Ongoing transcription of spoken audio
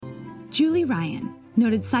Julie Ryan,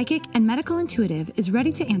 noted psychic and medical intuitive, is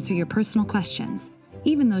ready to answer your personal questions,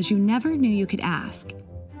 even those you never knew you could ask.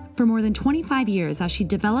 For more than 25 years, as she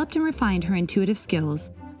developed and refined her intuitive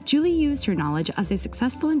skills, Julie used her knowledge as a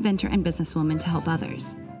successful inventor and businesswoman to help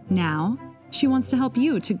others. Now, she wants to help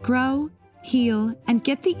you to grow, heal, and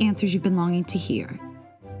get the answers you've been longing to hear.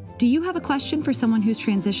 Do you have a question for someone who's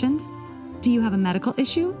transitioned? Do you have a medical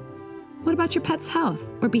issue? What about your pet's health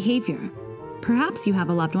or behavior? Perhaps you have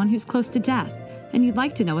a loved one who's close to death and you'd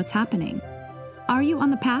like to know what's happening. Are you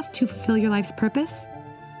on the path to fulfill your life's purpose?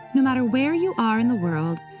 No matter where you are in the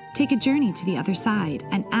world, take a journey to the other side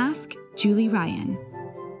and ask Julie Ryan.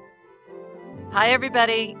 Hi,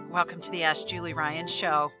 everybody. Welcome to the Ask Julie Ryan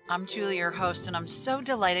Show. I'm Julie, your host, and I'm so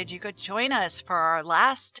delighted you could join us for our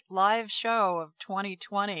last live show of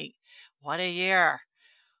 2020. What a year.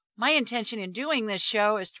 My intention in doing this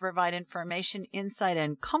show is to provide information, insight,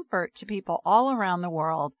 and comfort to people all around the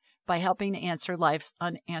world by helping to answer life's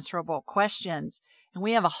unanswerable questions. And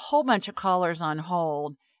we have a whole bunch of callers on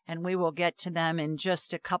hold, and we will get to them in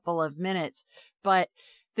just a couple of minutes. But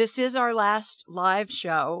this is our last live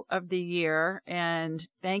show of the year, and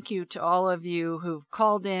thank you to all of you who've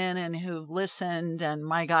called in and who've listened. And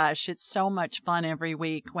my gosh, it's so much fun every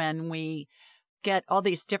week when we get all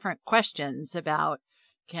these different questions about,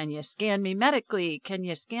 can you scan me medically? Can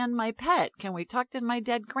you scan my pet? Can we talk to my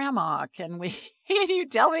dead grandma? Can you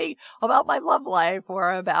tell me about my love life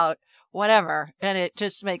or about whatever? And it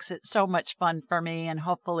just makes it so much fun for me and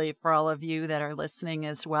hopefully for all of you that are listening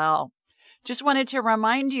as well. Just wanted to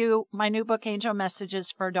remind you, my new book, Angel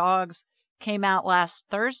Messages for Dogs, came out last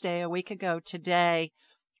Thursday, a week ago today,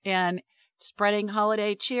 and spreading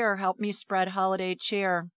holiday cheer. Help me spread holiday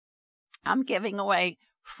cheer. I'm giving away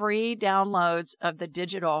free downloads of the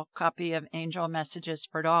digital copy of Angel Messages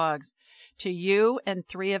for Dogs to you and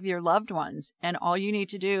 3 of your loved ones. And all you need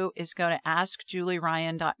to do is go to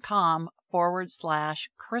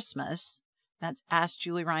askjulieryan.com/Christmas. That's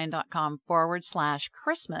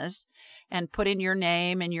askjulieryan.com/Christmas and put in your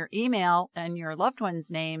name and your email and your loved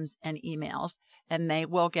ones' names and emails, and they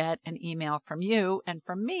will get an email from you and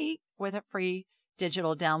from me with a free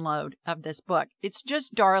digital download of this book. It's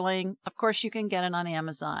just darling. Of course, you can get it on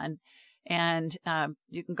Amazon, and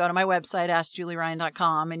you can go to my website,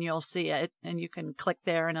 askjulieryan.com, and you'll see it, and you can click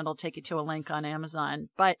there and it'll take you to a link on Amazon.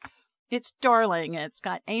 But it's darling. It's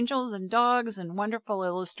got angels and dogs and wonderful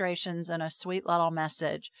illustrations and a sweet little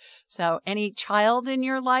message. So any child in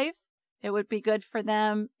your life, it would be good for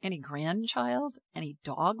them. Any grandchild, any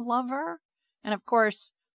dog lover, and of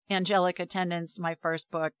course, Angelic Attendants, my first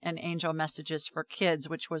book, and Angel Messages for Kids,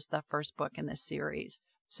 which was the first book in this series.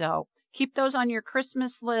 So keep those on your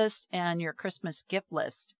Christmas list and your Christmas gift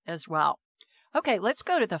list as well. Okay, let's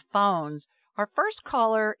go to the phones. Our first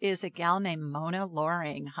caller is a gal named Mona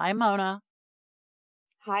Loring. Hi, Mona.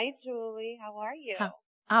 Hi, Julie. How are you?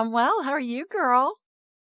 I'm well. How are you, girl?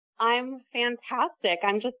 I'm fantastic.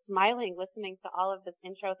 I'm just smiling listening to all of this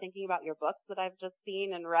intro, thinking about your books that I've just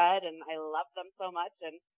seen and read, and I love them so much.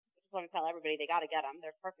 And I just want to tell everybody they got to get them.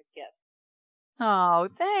 They're perfect gifts. Oh,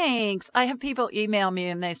 thanks. I have people email me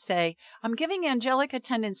and they say, I'm giving angelic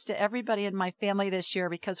attendance to everybody in my family this year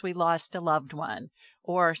because we lost a loved one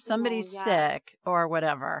or somebody's sick or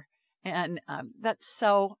whatever. And that's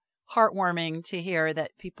so heartwarming to hear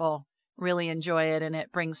that people really enjoy it, and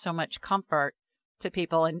it brings so much comfort to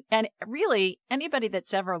people. And really, anybody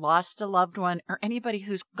that's ever lost a loved one or anybody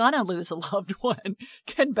who's going to lose a loved one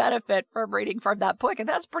can benefit from reading from that book. And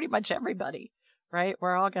that's pretty much everybody. Right?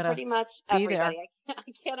 We're all going to pretty much be everybody. There. I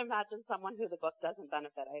can't imagine someone who the book doesn't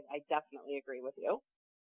benefit. I definitely agree with you.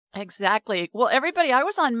 Exactly. Well, everybody, I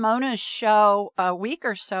was on Mona's show a week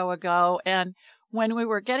or so ago, and when we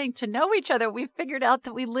were getting to know each other, we figured out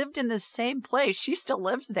that we lived in the same place. She still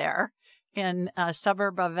lives there in a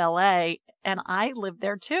suburb of LA, and I live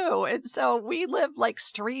there too. And so we lived like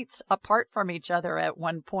streets apart from each other at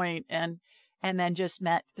one point, and then just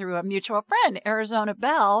met through a mutual friend, Arizona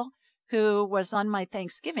Belle, who was on my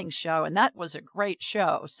Thanksgiving show, and that was a great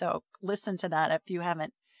show. So listen to that if you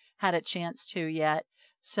haven't had a chance to yet.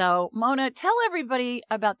 So Mona, tell everybody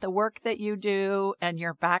about the work that you do and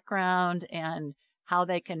your background and how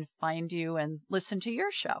they can find you and listen to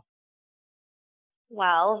your show.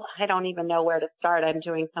 Well, I don't even know where to start. I'm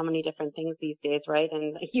doing so many different things these days, right?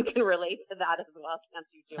 And you can relate to that as well, can't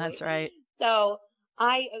you, Julie? That's right. So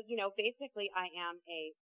basically I am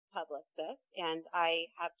a publicist, and I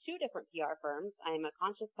have 2 different PR firms. I'm a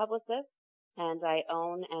conscious publicist, and I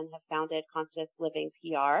own and have founded Conscious Living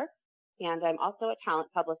PR. And I'm also a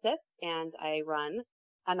talent publicist, and I run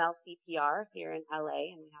MLC PR here in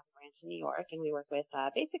LA, and we have a branch in New York, and we work with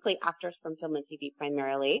basically actors from film and TV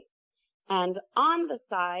primarily. And on the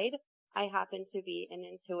side, I happen to be an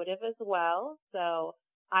intuitive as well. So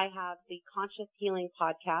I have the Conscious Healing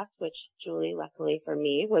podcast, which Julie, luckily for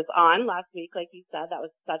me, was on last week. Like you said, that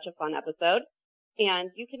was such a fun episode.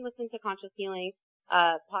 And you can listen to Conscious Healing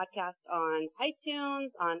podcast on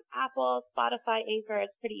iTunes, on Apple, Spotify, Anchor.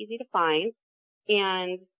 It's pretty easy to find.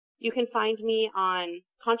 And you can find me on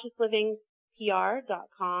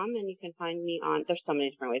consciouslivingpr.com, and you can find me on, there's so many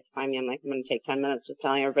different ways to find me. I'm going to take 10 minutes just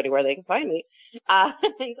telling everybody where they can find me.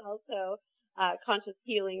 And also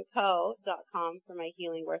conscioushealingco.com for my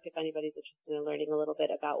healing work if anybody's interested in learning a little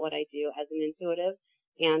bit about what I do as an intuitive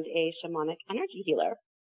and a shamanic energy healer.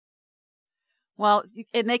 Well,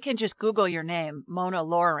 and they can just Google your name, Mona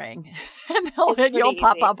Loring, and you'll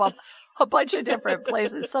pop up a bunch of different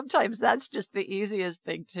places. Sometimes that's just the easiest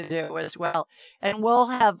thing to do as well. And we'll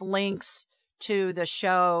have links to the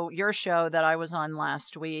show, your show that I was on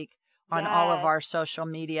last week on all of our social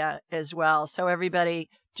media as well. So everybody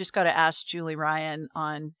just go to Ask Julie Ryan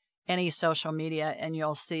on any social media and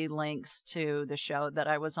you'll see links to the show that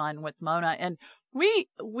I was on with Mona. And we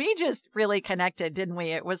just really connected, didn't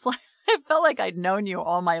we? It was like, it felt like I'd known you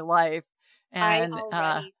all my life. And I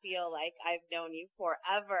already feel like I've known you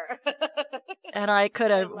forever. And I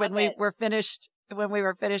could have, when we were finished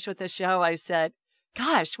with the show, I said,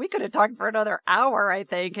 gosh, we could have talked for another hour, I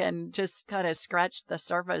think, and just kind of scratched the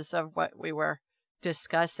surface of what we were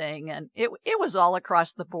discussing. And it was all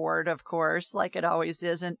across the board, of course, like it always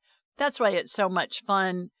is. And that's why it's so much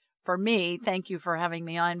fun for me. Thank you for having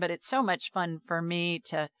me on, but it's so much fun for me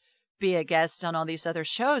to be a guest on all these other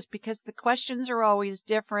shows because the questions are always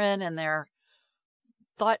different and they're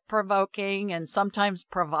thought-provoking and sometimes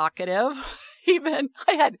provocative. Even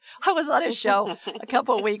I was on a show a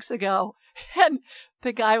couple of weeks ago and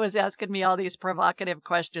the guy was asking me all these provocative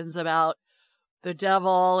questions about the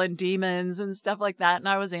devil and demons and stuff like that. And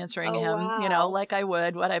I was answering him, wow. Like I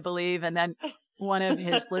would, what I believe. And then one of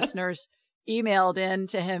his listeners emailed in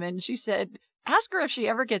to him and she said, ask her if she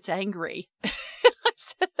ever gets angry. I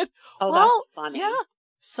said, well, that's funny. Yeah,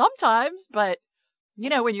 sometimes, but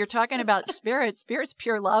when you're talking about spirit's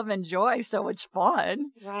pure love and joy, so it's fun.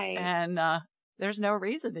 Right. And there's no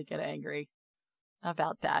reason to get angry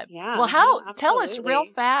about that. Yeah. Well, tell us real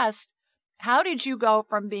fast, how did you go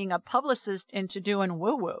from being a publicist into doing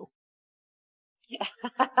woo-woo? Yeah.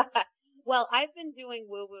 Well, I've been doing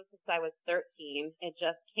woo-woo since I was 13. It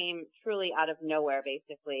just came truly out of nowhere,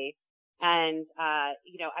 basically. And,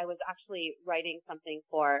 I was actually writing something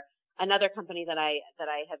for another company that I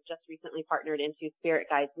have just recently partnered into, Spirit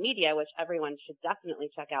Guides Media, which everyone should definitely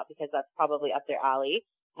check out because that's probably up their alley.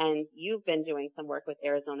 And you've been doing some work with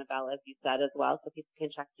Arizona Belle, as you said, as well, so people can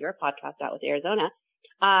check your podcast out with Arizona.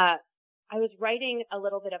 I was writing a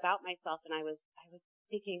little bit about myself, and I was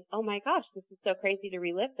thinking, oh my gosh, this is so crazy to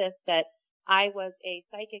relive this, that I was a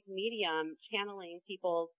psychic medium channeling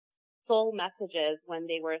people's soul messages when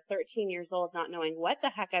they were 13 years old, not knowing what the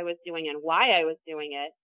heck I was doing and why I was doing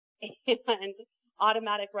it. And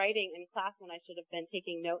automatic writing in class when I should have been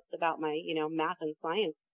taking notes about my, math and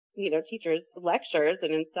science, teachers' lectures.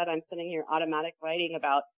 And instead I'm sitting here automatic writing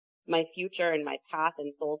about my future and my path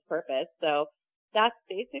and soul's purpose. So that's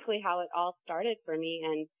basically how it all started for me.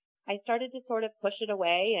 And I started to sort of push it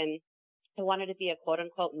away, and I wanted to be a quote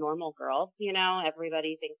unquote normal girl.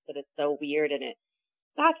 Everybody thinks that it's so weird, and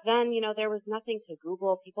back then, there was nothing to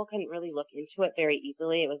Google. People couldn't really look into it very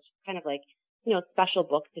easily. It was just kind of like, special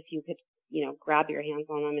books if you could, grab your hands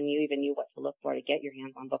on them and you even knew what to look for to get your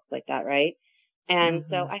hands on books like that, right? And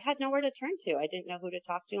so I had nowhere to turn to. I didn't know who to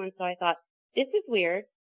talk to. And so I thought, this is weird.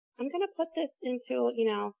 I'm going to put this into,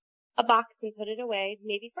 a box and put it away,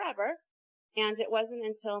 maybe forever. And it wasn't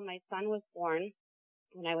until my son was born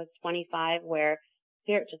when I was 25 where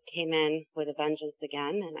Spirit just came in with a vengeance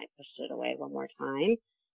again, and I pushed it away one more time.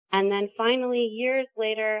 And then finally, years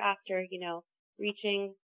later, after,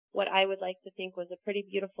 reaching what I would like to think was a pretty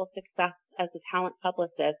beautiful success as a talent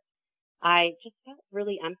publicist, I just felt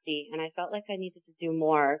really empty, and I felt like I needed to do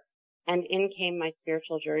more. And in came my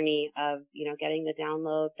spiritual journey of, getting the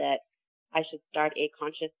download that I should start a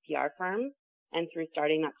conscious PR firm. And through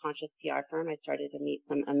starting that conscious PR firm, I started to meet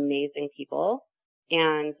some amazing people.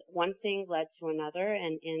 And one thing led to another.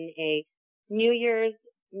 And in a New Year's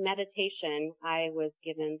meditation, I was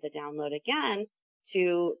given the download again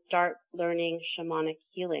to start learning shamanic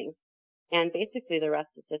healing. And basically the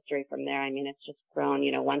rest is history from there. I mean, it's just grown,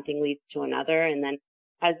 one thing leads to another. And then,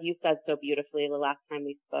 as you said so beautifully the last time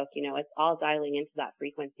we spoke, it's all dialing into that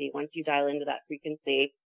frequency. Once you dial into that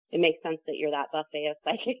frequency, it makes sense that you're that buffet of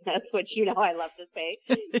psychicness, which, I love to say,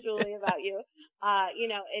 Julie, about you.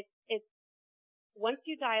 It's once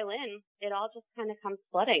you dial in, it all just kind of comes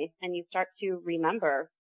flooding, and you start to remember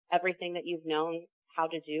everything that you've known how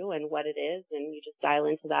to do and what it is, and you just dial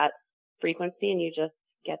into that frequency and you just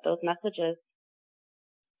get those messages.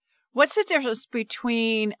 What's the difference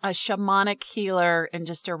between a shamanic healer and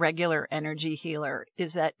just a regular energy healer?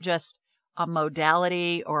 Is that just a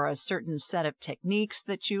modality or a certain set of techniques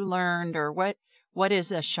that you learned, or what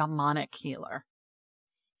is a shamanic healer?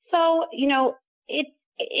 So,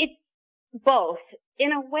 it's both.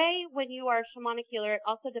 In a way, when you are a shamanic healer, it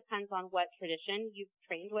also depends on what tradition you've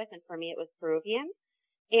trained with. And for me, it was Peruvian.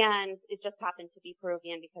 And it just happened to be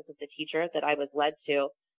Peruvian because of the teacher that I was led to.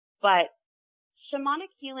 But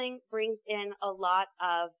shamanic healing brings in a lot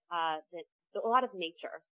of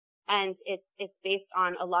nature, and it's based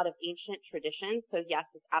on a lot of ancient traditions. So yes,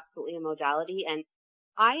 it's absolutely a modality, and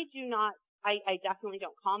I definitely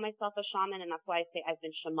don't call myself a shaman, and that's why I say I've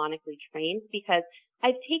been shamanically trained, because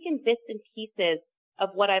I've taken bits and pieces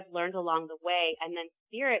of what I've learned along the way, and then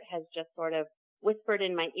spirit has just sort of whispered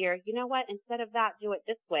in my ear, you know what, instead of that, do it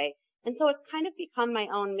this way. And so it's kind of become my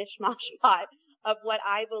own mishmash pot of what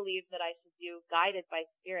I believe that I should do, guided by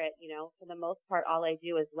spirit. For the most part, all I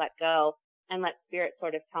do is let go and let spirit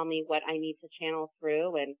sort of tell me what I need to channel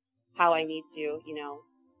through and how I need to,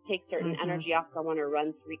 take certain energy off someone or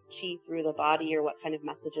run chi through the body, or what kind of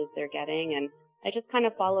messages they're getting. And I just kind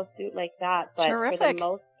of follow suit like that. But Terrific. For the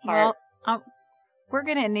most part, we're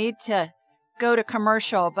going to need to go to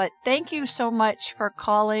commercial, but thank you so much for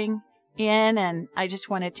calling in, and I just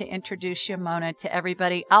wanted to introduce you, Mona, to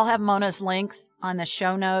everybody. I'll have Mona's links on the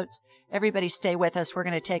show notes. Everybody stay with us. We're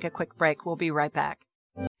going to take a quick break. We'll be right back.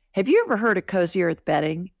 Have you ever heard of Cozy Earth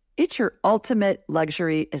bedding? It's your ultimate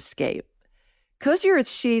luxury escape. Cozy Earth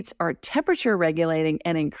sheets are temperature regulating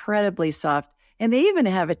and incredibly soft, and they even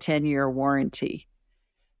have a 10-year warranty.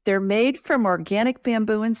 They're made from organic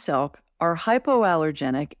bamboo and silk, are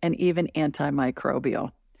hypoallergenic, and even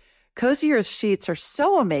antimicrobial. Cozy Earth sheets are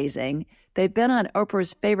so amazing, they've been on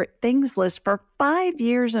Oprah's favorite things list for 5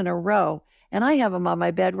 years in a row, and I have them on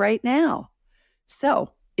my bed right now.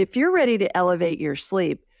 So, if you're ready to elevate your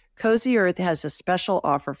sleep, Cozy Earth has a special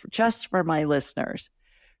offer just for my listeners.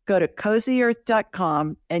 Go to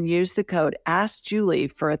CozyEarth.com and use the code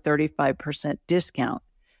AskJulie for a 35% discount.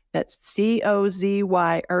 That's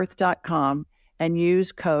COZY Earth.com and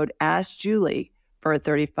use code AskJulie for a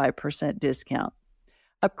 35% discount.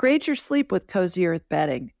 Upgrade your sleep with Cozy Earth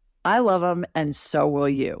bedding. I love them, and so will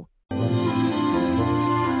you.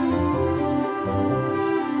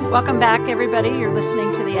 Welcome back, everybody. You're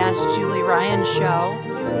listening to the Ask Julie Ryan Show.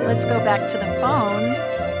 Let's go back to the phones,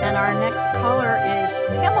 and our next caller is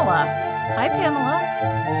Pamela. Hi, Pamela.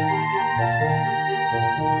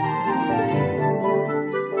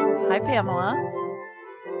 Hi, Pamela.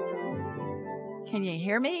 Can you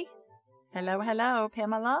hear me? Hello,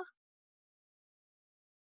 Pamela.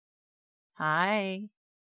 Hi.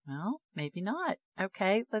 Well, maybe not.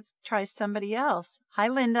 Okay, let's try somebody else. Hi,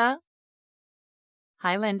 Linda.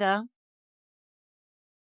 Hi, Linda.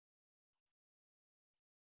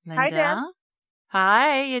 Linda. Hi, Dan.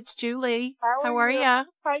 Hi, it's Julie. How are you? Hi,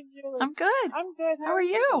 Julie. I'm good. I'm good. How are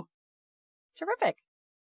you? Terrific.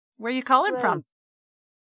 Where are you calling from?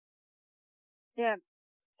 Yeah,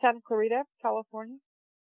 Santa Clarita, California.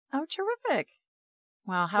 Oh, terrific.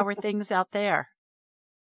 Well, how are things out there?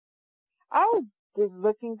 Oh, it's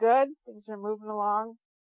looking good. Things are moving along.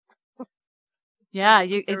 Yeah,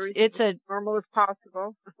 it's a normal as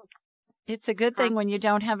possible. It's a good thing when you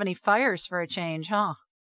don't have any fires for a change, huh?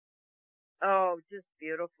 Oh, just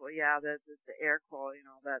beautiful. Yeah, the air quality and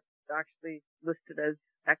all that's actually listed as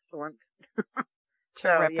excellent.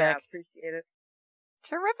 Terrific. So, yeah, appreciate it.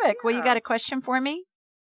 Terrific. Yeah. Well, you got a question for me?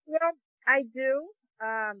 Yeah, I do.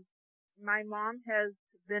 My mom has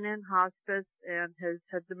been in hospice and has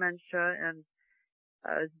had dementia and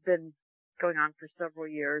has been going on for several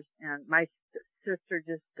years. And my sister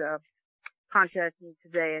just contacted me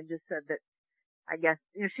today and just said that I guess,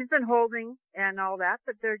 she's been holding and all that,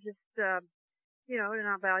 but they're just, in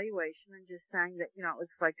an evaluation and just saying that, it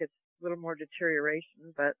looks like it's a little more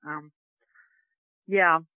deterioration. But,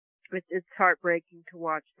 yeah, it's heartbreaking to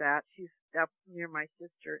watch that. She's up near my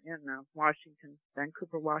sister in Washington,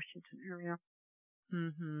 Vancouver, Washington area.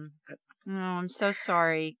 Mm-hmm. Oh, I'm so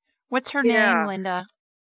sorry. What's her name, Linda?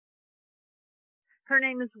 Her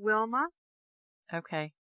name is Wilma.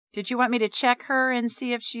 Okay. Did you want me to check her and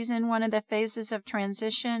see if she's in one of the phases of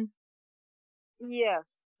transition? Yes,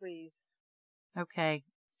 please. Okay.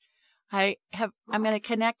 I'm going to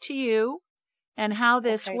connect to you. And how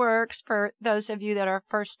this works for those of you that are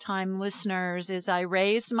first-time listeners is I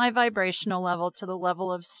raise my vibrational level to the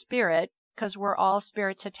level of spirit, because we're all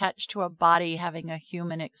spirits attached to a body having a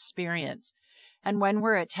human experience. And when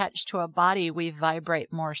we're attached to a body, we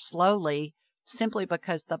vibrate more slowly simply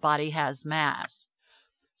because the body has mass.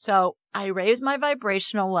 So I raise my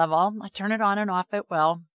vibrational level. I turn it on and off at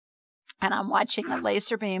will. And I'm watching a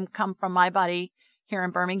laser beam come from my body here in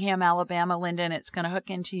Birmingham, Alabama, Linda, and it's going to hook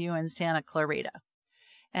into you in Santa Clarita.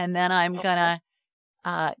 And then I'm going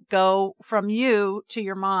to go from you to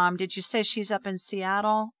your mom. Did you say she's up in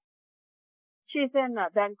Seattle? She's in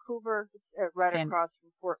Vancouver, right across from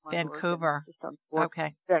Fort Monroe. Vancouver.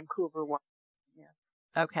 Okay. Vancouver.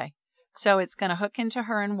 Yeah. Okay. So it's going to hook into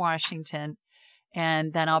her in Washington,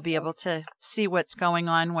 and then I'll be able to see what's going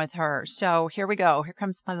on with her. So here we go. Here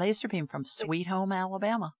comes my laser beam from Sweet Home,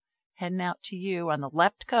 Alabama, heading out to you on the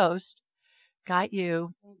left coast. Got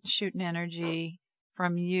you, shooting energy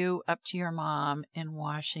from you up to your mom in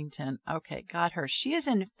Washington. Okay, got her. She is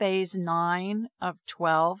in phase 9 of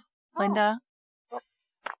 12, Linda.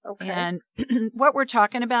 Okay. And what we're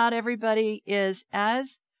talking about, everybody, is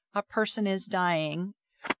as a person is dying,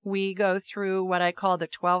 we go through what I call the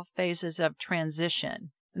 12 phases of transition.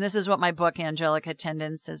 And this is what my book, Angelic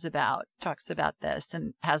Attendants, is about. Talks about this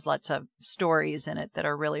and has lots of stories in it that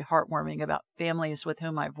are really heartwarming about families with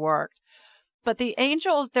whom I've worked. But the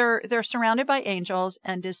angels, they're surrounded by angels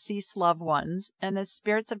and deceased loved ones and the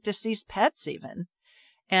spirits of deceased pets even.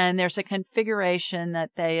 And there's a configuration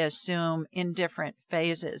that they assume in different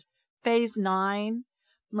phases. Phase 9,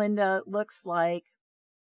 Linda, looks like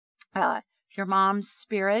your mom's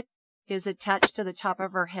spirit is attached to the top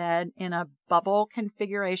of her head in a bubble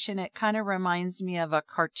configuration. It kind of reminds me of a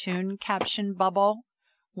cartoon caption bubble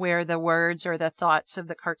where the words or the thoughts of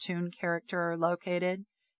the cartoon character are located.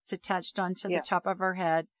 It's attached onto the top of her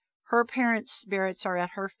head. Her parents' spirits are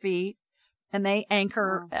at her feet. And they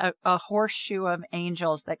anchor a horseshoe of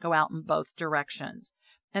angels that go out in both directions.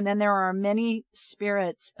 And then there are many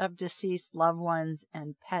spirits of deceased loved ones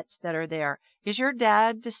and pets that are there. Is your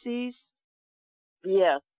dad deceased?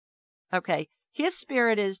 Yes. Okay. His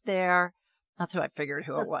spirit is there. That's who I figured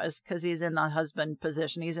who it was, because he's in the husband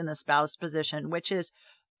position. He's in the spouse position, which is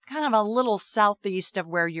kind of a little southeast of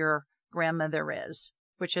where your grandmother is,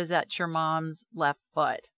 which is at your mom's left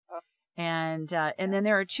foot. And then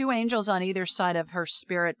there are 2 angels on either side of her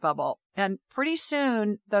spirit bubble. And pretty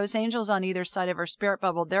soon, those angels on either side of her spirit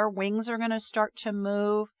bubble, their wings are going to start to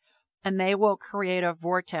move, and they will create a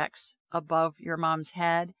vortex above your mom's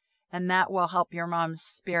head. And that will help your mom's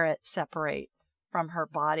spirit separate from her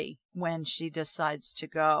body when she decides to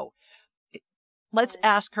go. Let's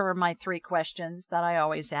ask her my 3 questions that I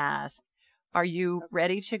always ask. Are you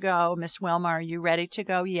ready to go? Miss Wilma, are you ready to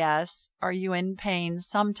go? Yes. Are you in pain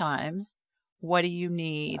sometimes? What do you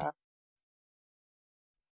need?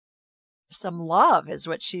 Some love is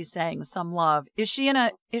what she's saying. Some love. Is she in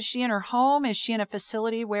her home? Is she in a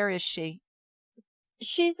facility? Where is she?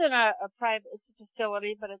 She's in a private, it's a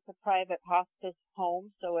facility, but it's a private hospice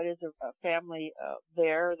home. So it is a family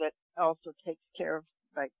there that also takes care of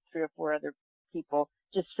like 3 or 4 other people,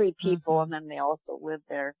 just 3 people. And then they also live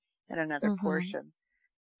there in another portion.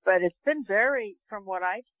 But it's been very, from what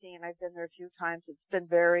I've seen, I've been there a few times, it's been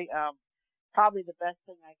very, probably the best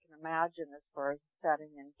thing I can imagine as far as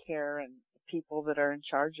setting and care and the people that are in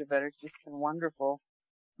charge of it. It's just been wonderful.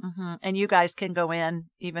 And you guys can go in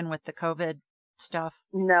even with the COVID stuff?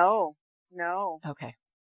 No. Okay.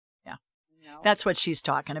 Yeah. No. That's what she's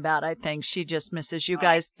talking about. I think she just misses you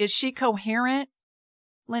guys. Is she coherent,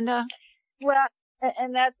 Linda? Well,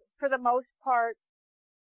 and that's for the most part.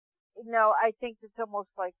 No, I think it's almost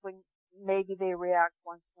like when maybe they react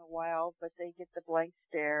once in a while, but they get the blank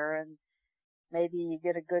stare and maybe you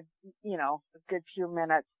get a good few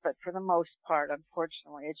minutes, but for the most part,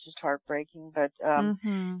 unfortunately, it's just heartbreaking. But, but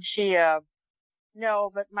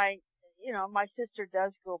my sister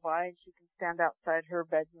does go by and she can stand outside her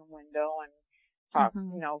bedroom window and talk,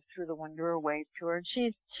 through the window or wave to her. And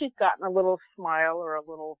she's gotten a little smile or a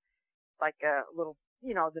little, that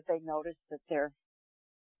they notice that their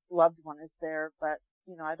loved one is there, but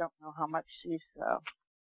I don't know how much she's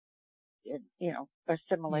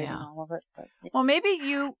assimilating all of it. But, well, maybe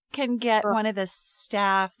you can get one of the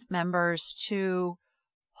staff members to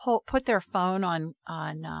put their phone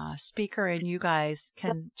on speaker, and you guys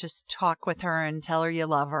can just talk with her and tell her you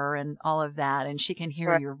love her and all of that, and she can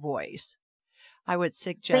hear your voice. I would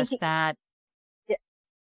suggest that.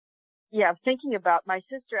 Yeah, thinking about, my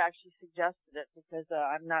sister actually suggested it because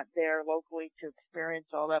I'm not there locally to experience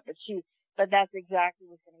all that, but that's exactly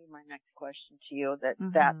what's going to be my next question to you,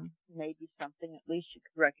 that may be something, at least you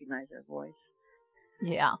could recognize her voice.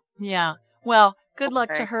 Yeah. Well, good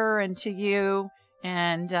luck to her and to you,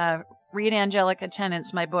 and read Angelica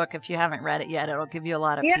Tennant's my book if you haven't read it yet. It'll give you a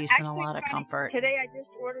lot of peace and a lot of comfort. Today I just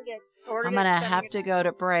ordered it. I'm going to have to go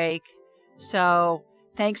to break. So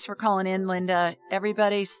thanks for calling in, Linda.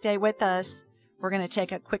 Everybody stay with us. We're going to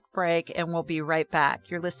take a quick break and we'll be right back.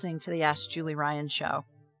 You're listening to the Ask Julie Ryan Show.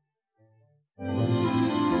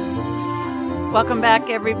 Welcome back,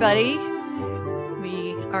 everybody.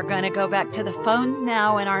 We are going to go back to the phones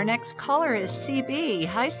now, and our next caller is CB.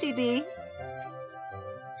 Hi, CB.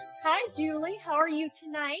 Hi, Julie. How are you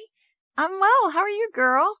tonight? I'm well. How are you,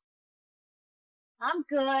 girl? I'm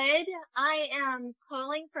good. I am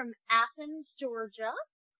calling from Athens, Georgia.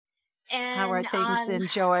 And how are things in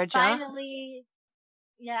Georgia? Finally,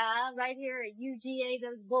 right here at UGA,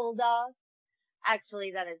 those Bulldogs.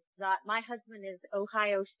 Actually, that is not. My husband is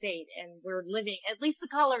Ohio State, and we're living. At least the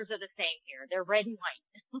colors are the same here. They're red and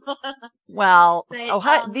white. Well,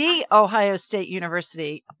 but, the Ohio State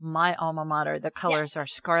University, my alma mater, the colors are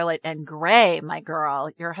scarlet and gray. My girl,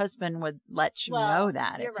 your husband would let you know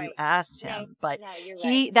that if you asked him. But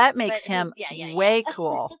that makes him way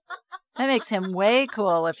cool. That makes him way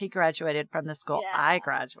cool if he graduated from the school I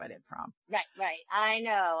graduated from. Right. I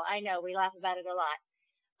know. We laugh about it a lot.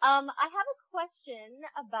 I have a question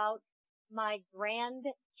about my grand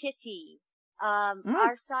kitty.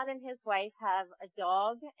 Our son and his wife have a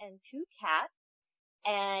dog and 2 cats,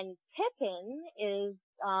 and Pippin is,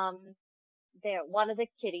 one of the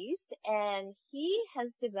kitties, and he has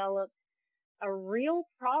developed a real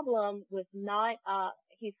problem with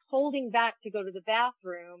he's holding back to go to the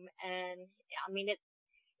bathroom, and I mean,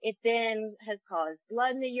 it then has caused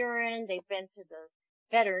blood in the urine. They've been to the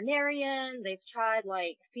veterinarian, they've tried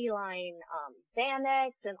like feline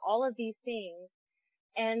Xanax and all of these things,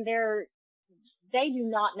 and they do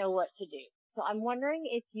not know what to do. So I'm wondering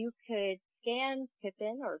if you could scan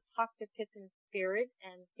Pippin or talk to Pippin's spirit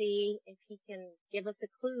and see if he can give us a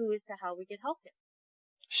clue as to how we could help him.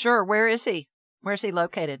 Sure. Where is he? Where's he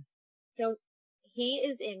located? So he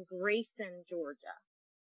is in Grayson, Georgia.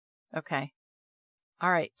 Okay.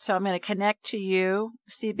 All right, so I'm going to connect to you,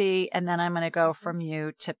 CB, and then I'm going to go from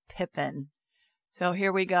you to Pippin. So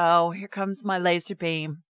here we go. Here comes my laser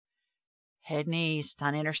beam. Heading east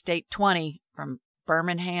on Interstate 20 from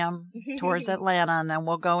Birmingham towards Atlanta, and then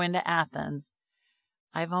we'll go into Athens.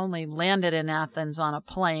 I've only landed in Athens on a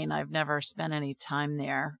plane. I've never spent any time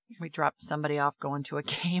there. We dropped somebody off going to a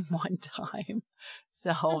game one time, so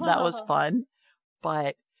that was fun.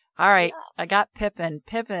 But, all right, I got Pippin.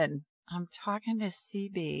 Pippin. I'm talking to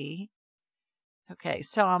CB. Okay,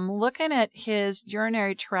 so I'm looking at his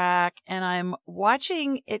urinary tract and I'm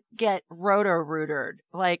watching it get roto-rootered.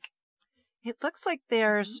 Like, it looks like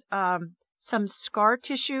there's some scar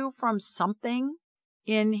tissue from something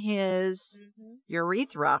in his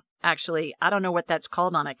urethra. Actually, I don't know what that's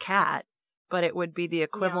called on a cat, but it would be the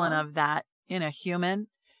equivalent of that in a human.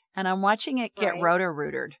 And I'm watching it get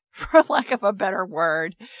roto-rootered, for lack of a better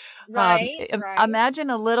word. Imagine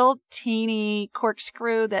a little teeny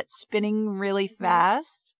corkscrew that's spinning really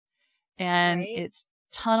fast, and it's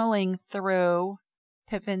tunneling through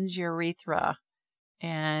Pippin's urethra,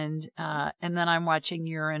 and then I'm watching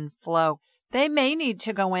urine flow. They may need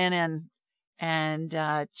to go in and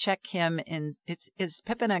check him. Is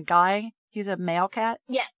Pippin a guy? He's a male cat?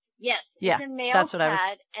 Yes. Yeah, it's a male that's what cat,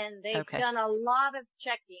 I was. And they've done a lot of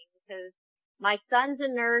checking because my son's a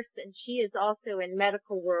nurse and she is also in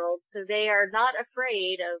medical world, so they are not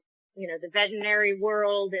afraid of, the veterinary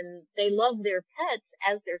world, and they love their pets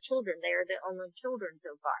as their children. They are their only children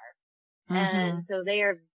so far. And so they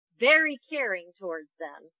are very caring towards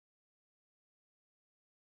them.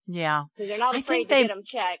 Yeah. So they're not afraid to get them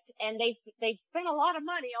checked, and they've spent a lot of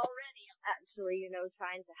money already, actually,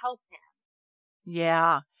 trying to help him.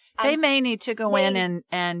 Yeah. They may need to go in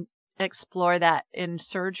and explore that in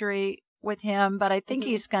surgery with him, but I think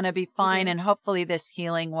he's going to be fine, and hopefully this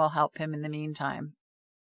healing will help him in the meantime.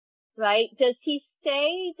 Right. Does he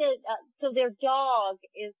say that, so their dog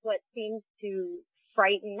is what seems to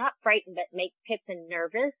not frighten, but make Pippin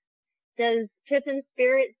nervous? Does Pippin's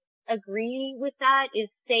spirit agree with that? Is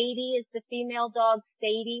the female dog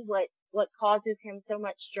Sadie, what causes him so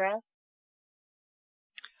much stress?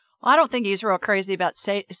 Well, I don't think he's real crazy about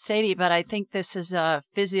Sadie, but I think this is a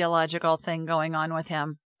physiological thing going on with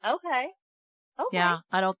him. Okay. Yeah,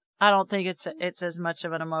 I don't think it's as much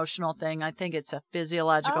of an emotional thing. I think it's a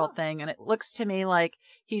physiological thing, and it looks to me like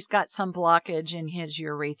he's got some blockage in his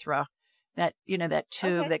urethra, that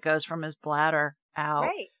tube that goes from his bladder out.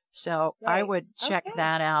 Right. So I would check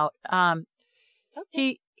that out.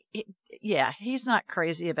 He's not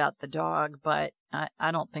crazy about the dog, but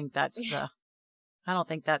I don't think that's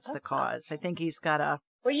the cause. I think he's got a.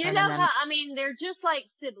 Well, they're just like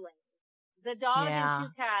siblings. The dog Yeah. and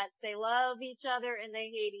 2 cats, they love each other and they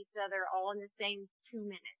hate each other all in the same 2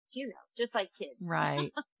 minutes, just like kids.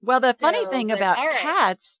 Right. Well, the funny thing but about all right.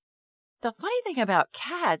 cats,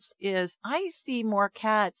 is I see more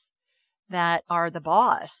cats that are the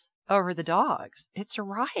boss over the dogs. It's a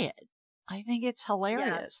riot. I think it's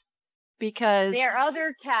hilarious because Their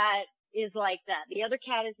other cat is like that. The other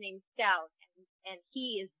cat is named Stout, and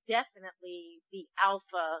he is definitely the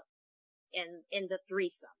alpha in the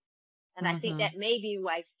threesome. And I think that may be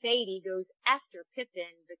why Sadie goes after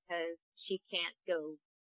Pippin, because she can't go,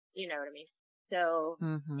 you know what I mean? So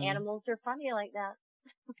animals are funny like that.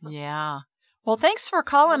 Yeah. Well, thanks for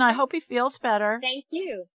calling. I hope he feels better. Thank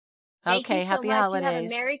you. Thank Okay. you so Happy much. holidays. You have a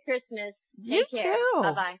Merry Christmas. You Take care. too.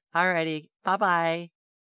 Bye-bye. Alrighty. Bye-bye.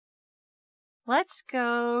 Let's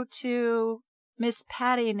go to Miss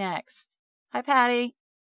Patty next. Hi, Patty.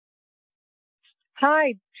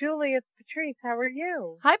 Hi, Julie. It's Patrice. How are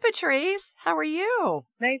you? Hi, Patrice. How are you?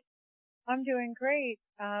 Nice. I'm doing great.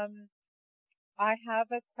 I have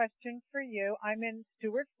a question for you. I'm in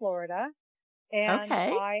Stuart, Florida, and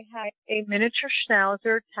Okay. I have a miniature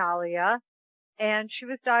Schnauzer, Talia, and she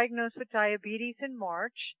was diagnosed with diabetes in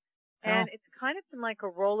March, and it's kind of been like a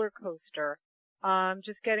roller coaster.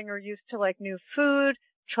 Just getting her used to like new food,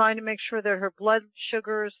 trying to make sure that her blood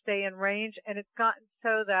sugars stay in range, and it's gotten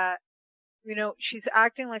so that, you know, she's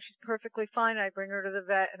acting like she's perfectly fine. I bring her to the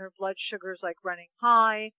vet and her blood sugar's like running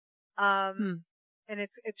high. And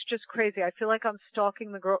it's just crazy. I feel like I'm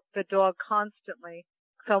stalking the dog constantly.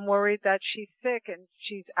 So I'm worried that she's sick and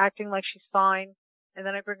she's acting like she's fine. And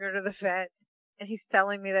then I bring her to the vet and he's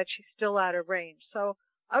telling me that she's still out of range. So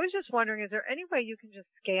I was just wondering, is there any way you can just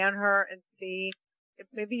scan her and see if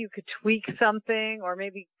maybe you could tweak something, or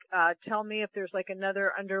maybe tell me if there's like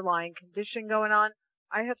another underlying condition going on?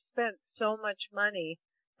 I have spent so much money,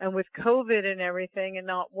 and with COVID and everything and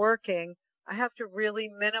not working, I have to really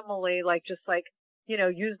minimally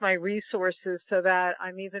use my resources so that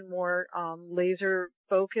I'm even more laser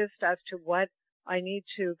focused as to what I need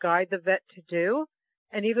to guide the vet to do.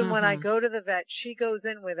 And even when I go to the vet, she goes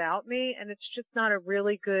in without me, and it's just not a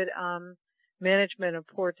really good management of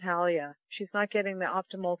poor Talia. She's not getting the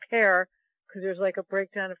optimal care because there's like a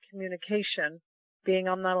breakdown of communication, being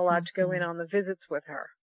I'm not allowed to go in on the visits with her.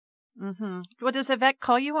 Well, does the vet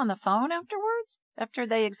call you on the phone afterwards, after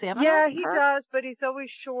they examine her? Yeah, he does, but he's always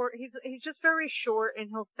short. He's just very short, and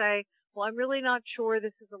he'll say, well, I'm really not sure.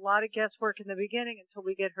 This is a lot of guesswork in the beginning until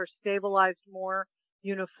we get her stabilized more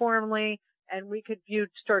uniformly, and we could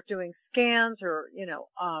start doing scans, or,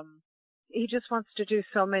 he just wants to do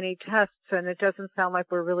so many tests, and it doesn't sound like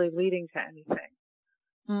we're really leading to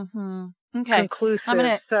anything. Okay.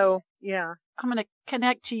 Conclusive. So, yeah. I'm going to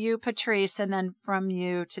connect to you, Patrice, and then from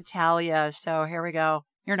you to Talia. So here we go.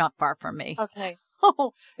 You're not far from me. Okay.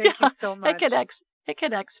 Oh, Thank you so much. It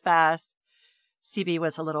connects fast. CB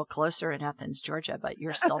was a little closer in Athens, Georgia, but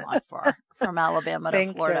you're still not far from Alabama to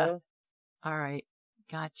Thank Florida. you. All right.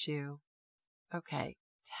 Got you. Okay.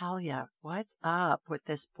 Talia, what's up with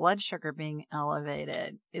this blood sugar being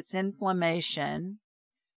elevated? It's inflammation.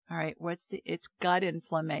 All right. It's gut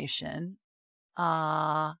inflammation.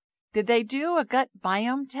 Did they do a gut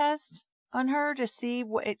biome test on her to see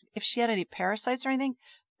if she had any parasites or anything?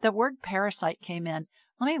 The word parasite came in.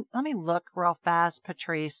 Let me look real fast,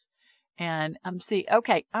 Patrice, and I'm seeing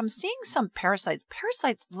some parasites.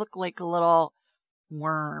 Parasites look like little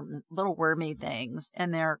wormy things,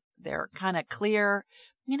 and they're kind of clear.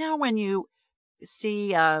 You know, when you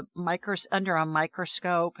see under a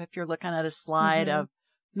microscope, if you're looking at a slide of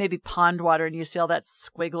maybe pond water and you see all that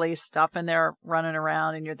squiggly stuff in there running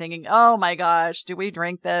around and you're thinking, oh my gosh, do we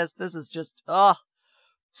drink this? This is just,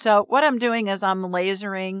 So what I'm doing is I'm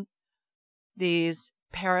lasering these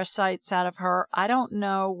parasites out of her. I don't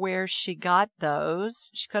know where she got those.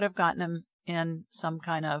 She could have gotten them in some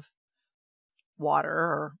kind of water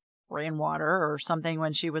or rainwater or something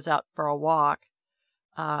when she was out for a walk,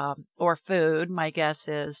 or food. My guess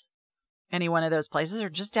is any one of those places, or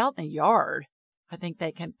just out in the yard. I think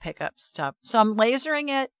they can pick up stuff. So I'm lasering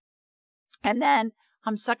it, and then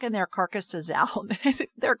I'm sucking their carcasses out.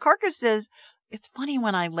 Their carcasses, it's funny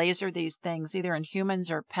when I laser these things, either in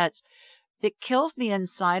humans or pets, it kills the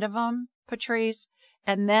inside of them, Patrice,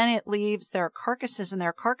 and then it leaves their carcasses, and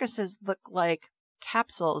their carcasses look like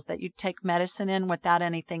capsules that you take medicine in without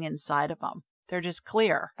anything inside of them. They're just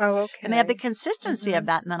clear. Oh, okay. And they have the consistency of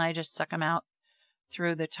that, and then I just suck them out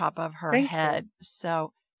through the top of her head.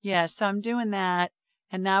 So, yeah, so I'm doing that.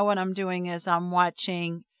 And now what I'm doing is I'm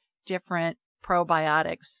watching different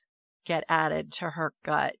probiotics get added to her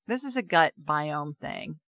gut. This is a gut biome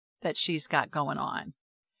thing that she's got going on.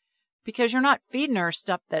 because you're not feeding her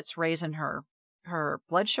stuff that's raising her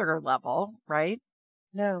blood sugar level, right?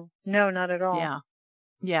 No, not at all. Yeah.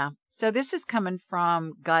 Yeah. So this is coming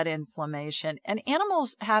from gut inflammation, and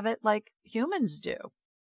animals have it like humans do.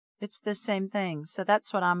 It's the same thing. So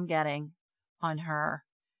that's what I'm getting on her.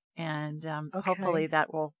 And hopefully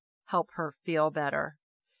that will help her feel better.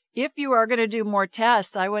 If you are going to do more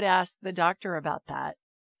tests, I would ask the doctor about that.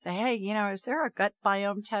 Say, hey, is there a gut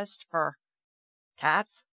biome test for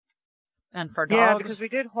cats and for dogs? Yeah, because we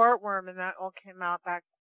did heartworm and that all came out back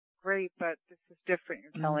great, but this is different,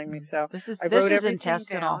 you're telling me. So this is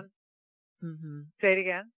intestinal. Down. Mm-hmm. Say it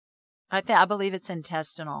again. I believe it's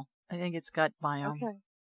intestinal. I think it's gut biome. Okay.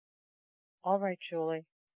 All right, Julie.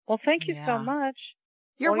 Well, thank you so much.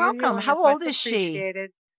 You're welcome. How old is she?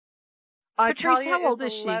 Patrice, how old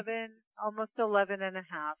is she? 11, almost 11 and a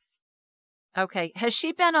half. Okay. Has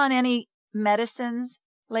she been on any medicines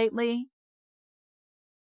lately?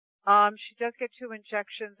 She does get 2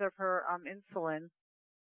 injections of her insulin.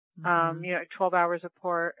 12 hours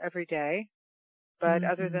apart every day. But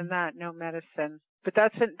other than that, no medicine. But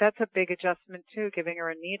that's a big adjustment too, giving her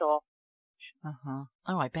a needle. Oh,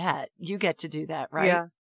 I bet. You get to do that, right? Yeah.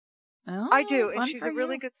 Oh, I do, and she's a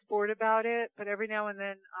really good sport about it, but every now and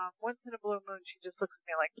then, once in a blue moon, she just looks at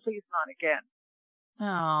me like, please not again.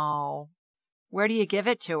 Oh. Where do you give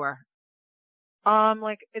it to her?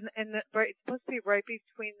 Like it's supposed to be right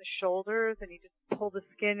between the shoulders, and you just pull the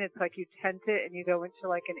skin. It's like you tent it, and you go into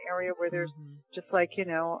like an area where there's just like,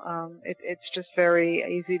 it's just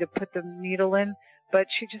very easy to put the needle in. But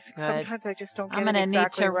she just, sometimes I just don't get it exactly right. I'm going to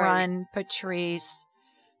need to run, Patrice.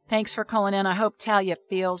 Thanks for calling in. I hope Talia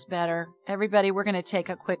feels better. Everybody, we're going to take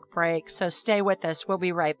a quick break, so stay with us. We'll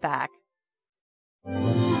be right back.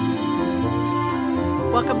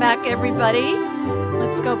 Welcome back, everybody.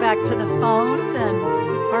 Let's go back to the phones, and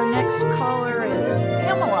our next caller is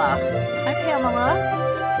Pamela. Hi, Pamela.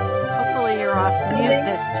 Hopefully you're off mute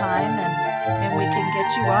this time, and we can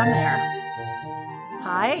get you on there.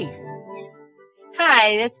 Hi. Hi,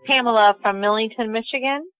 it's Pamela from Millington,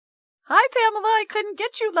 Michigan. Hi, Pamela. I couldn't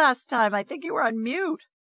get you last time. I think you were on mute.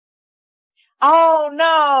 Oh,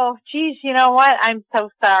 no. Geez, you know what? I'm so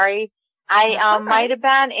sorry. I might have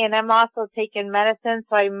been, and I'm also taking medicine,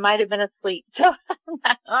 so I might have been asleep. So I'm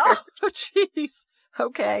not sure. Oh, jeez.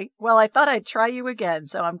 Okay. Well, I thought I'd try you again,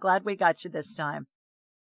 so I'm glad we got you this time.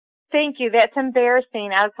 Thank you. That's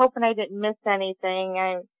embarrassing. I was hoping I didn't miss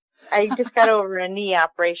anything. I just got over a knee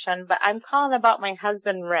operation, but I'm calling about my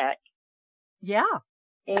husband, Rick. Yeah.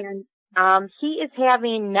 And he is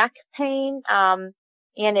having neck pain, and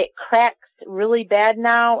it cracks really bad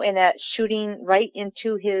now, and it's shooting right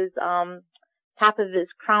into his top of his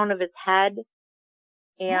crown of his head.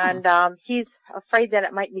 And he's afraid that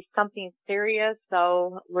it might be something serious,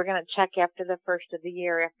 so we're going to check after the first of the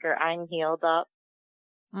year after I'm healed up.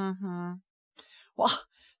 Mm-hmm. Well,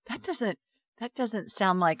 that doesn't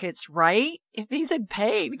sound like it's right. If he's in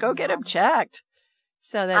pain, go get him checked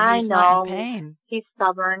so that he's not in pain. He's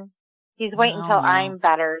stubborn. He's waiting until I'm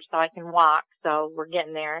better so I can walk, so we're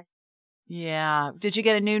getting there. Yeah. Did you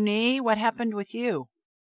get a new knee? What happened with you?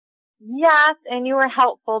 Yes, and you were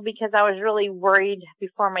helpful because I was really worried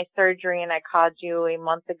before my surgery, and I called you a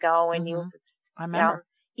month ago, and you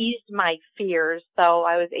eased my fears, so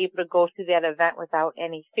I was able to go through that event without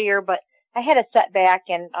any fear. But I had a setback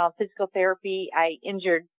in physical therapy. I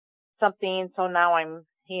injured something, so now I'm,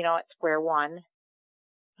 at square one.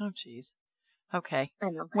 Oh, geez. Okay. I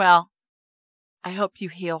know. Well, I hope you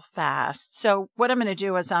heal fast. So what I'm going to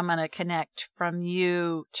do is I'm going to connect from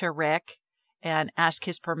you to Rick and ask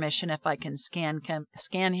his permission if I can scan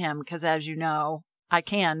him, because as you know, I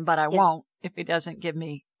can, but I won't if he doesn't give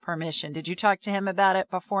me permission. Did you talk to him about it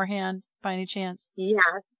beforehand by any chance? Yes.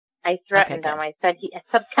 I threatened him. I said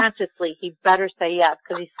subconsciously he better say yes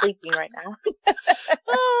because he's sleeping right now.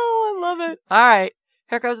 Oh, I love it. All right.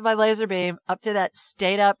 Here goes my laser beam up to that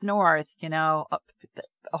state up north.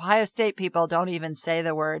 Ohio State people don't even say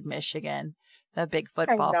the word Michigan, the big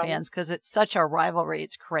football fans, because it's such a rivalry.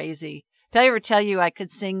 It's crazy. Did I ever tell you I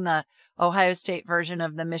could sing the Ohio State version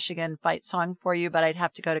of the Michigan fight song for you, but I'd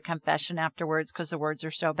have to go to confession afterwards because the words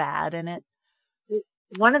are so bad in it?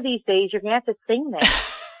 One of these days you're going to have to sing that.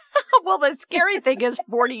 Well, the scary thing is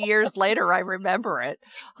 40 years later, I remember it.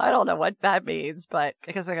 I don't know what that means, but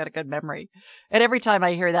because I got a good memory. And every time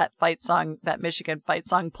I hear that fight song, that Michigan fight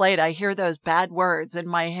song played, I hear those bad words in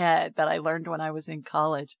my head that I learned when I was in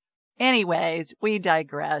college. Anyways, we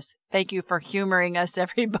digress. Thank you for humoring us,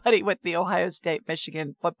 everybody, with the Ohio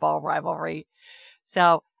State-Michigan football rivalry.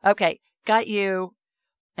 So, okay, got you.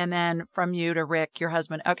 And then from you to Rick, your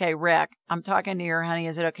husband. Okay, Rick, I'm talking to your honey.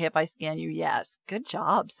 Is it okay if I scan you? Yes. Good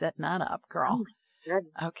job setting that up, girl. Good.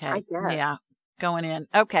 Okay. I guess. Yeah. Going in.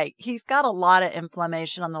 Okay. He's got a lot of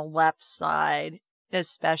inflammation on the left side,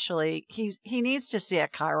 especially. He needs to see a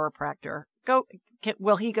chiropractor.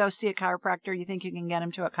 Will he go see a chiropractor? You think you can get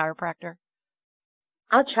him to a chiropractor?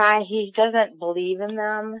 I'll try. He doesn't believe in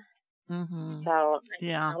them. Mm-hmm. So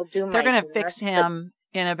yeah. I'll do my They're going to best, fix him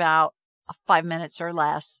in about 5 minutes or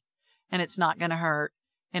less, and it's not going to hurt,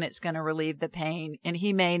 and it's going to relieve the pain, and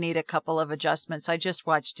he may need a couple of adjustments. I just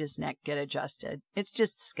watched his neck get adjusted. It's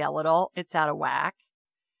just skeletal. It's out of whack.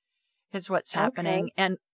 Is what's happening.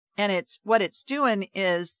 Okay. And it's what it's doing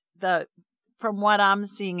is from what I'm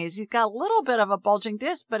seeing is he's got a little bit of a bulging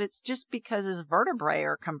disc, but it's just because his vertebrae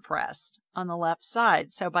are compressed on the left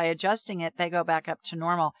side. So by adjusting it, they go back up to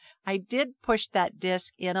normal. I did push that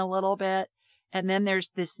disc in a little bit. And then there's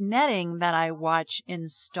this netting that I watch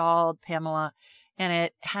installed, Pamela, and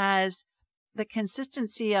it has the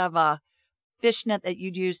consistency of a fish net that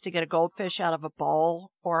you'd use to get a goldfish out of a bowl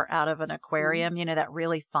or out of an aquarium, that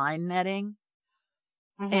really fine netting.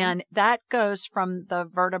 Mm-hmm. And that goes from the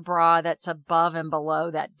vertebra that's above and below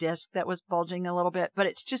that disc that was bulging a little bit, but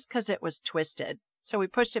it's just because it was twisted. So we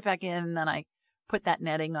pushed it back in, and then I put that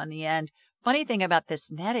netting on the end. Funny thing about this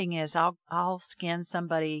netting is I'll scan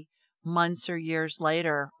somebody months or years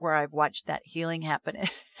later where I've watched that healing happen, and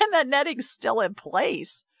that netting's still in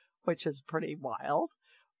place, which is pretty wild,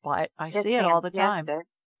 but I see it all the time.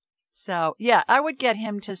 So yeah, I would get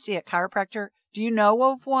him to see a chiropractor. Do you know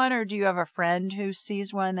of one, or do you have a friend who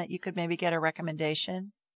sees one that you could maybe get a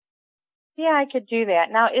recommendation? Yeah, I could do that.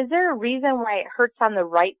 Now, is there a reason why it hurts on the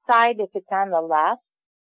right side if it's on the left?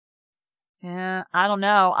 Yeah, I don't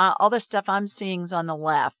know. All the stuff I'm seeing is on the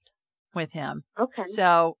left with him. Okay.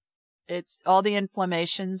 So it's all the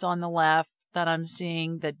inflammation's on the left that I'm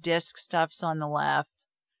seeing. The disc stuff's on the left.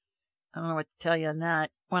 I don't know what to tell you on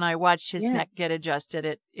that. When I watched his neck get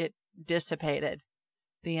adjusted, it dissipated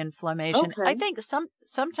the inflammation. Okay. I think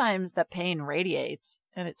sometimes the pain radiates,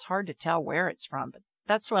 and it's hard to tell where it's from, but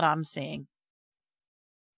that's what I'm seeing.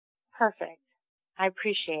 Perfect. I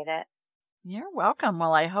appreciate it. You're welcome.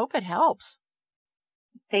 Well, I hope it helps.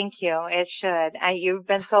 Thank you. It should. You've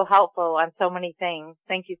been so helpful on so many things.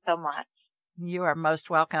 Thank you so much. You are most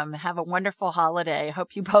welcome. Have a wonderful holiday.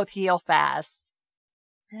 Hope you both heal fast.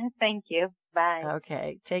 Thank you. Bye.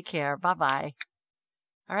 Okay. Take care. Bye-bye.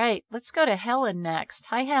 All right. Let's go to Helen next.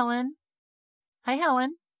 Hi, Helen. Hi,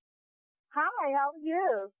 Helen. Hi. How are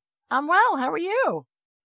you? I'm well. How are you?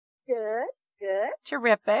 Good. Good.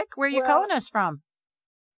 Terrific. Where are you calling us from?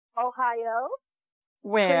 Ohio.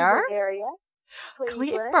 Where? Cleveland area.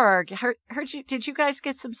 Cleveland. Heard you. Did you guys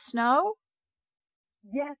get some snow?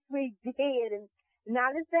 Yes, we did, and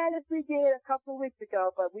not as bad as we did a couple of weeks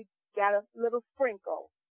ago, but we got a little sprinkle.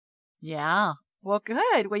 Yeah. Well,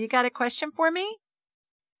 good. Well, you got a question for me?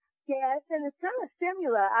 Yes, and it's kind of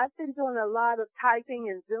similar. I've been doing a lot of typing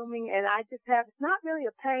and zooming, and I just have, it's not really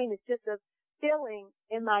a pain, it's just a feeling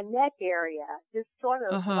in my neck area, just sort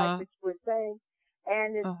of like what you were saying.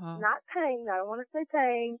 And it's not pain. I don't want to say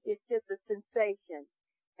pain. It's just a sensation.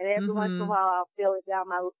 And every once in a while I'll feel it down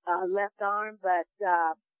my left arm, but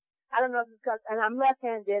I don't know if it's because, and I'm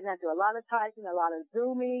left-handed, and I do a lot of typing, a lot of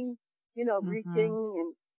zooming, reaching,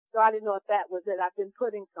 and so I didn't know if that was it. I've been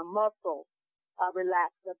putting some muscle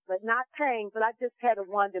relaxer, but not pain, but I just had a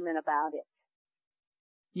wonderment about it.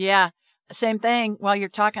 Yeah, same thing. While you're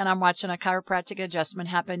talking, I'm watching a chiropractic adjustment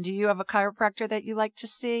happen. Do you have a chiropractor that you like to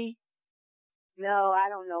see? No, I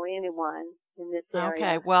don't know anyone in this area.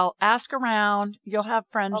 Okay, well, ask around. You'll have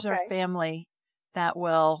friends or family that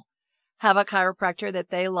will have a chiropractor that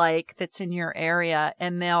they like that's in your area,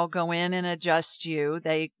 and they'll go in and adjust you.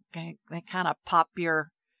 They kind of pop your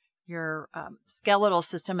skeletal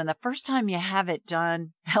system, and the first time you have it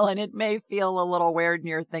done, Helen, it may feel a little weird, and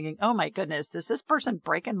you're thinking, oh my goodness, is this person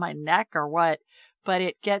breaking my neck or what? But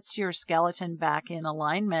it gets your skeleton back in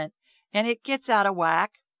alignment, and it gets out of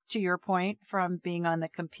whack, to your point, from being on the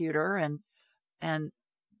computer and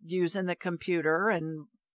using the computer and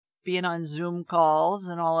being on Zoom calls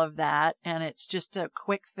and all of that. And it's just a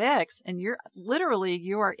quick fix, and you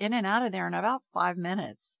are in and out of there in about 5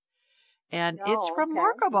 minutes. And it's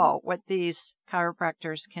remarkable what these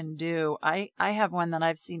chiropractors can do. I have one that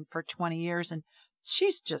I've seen for 20 years, and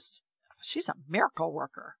she's a miracle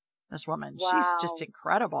worker, this woman. Wow. She's just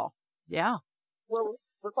incredible. Yeah. Well,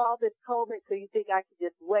 with all this COVID, so you think I could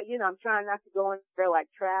just wait? I'm trying not to go in there like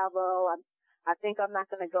travel. I think I'm not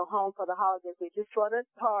going to go home for the holidays, which is sort of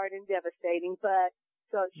hard and devastating, but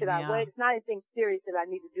So should I wait? It's not anything serious that I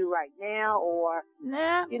need to do right now, or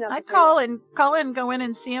nah. I'd call and go in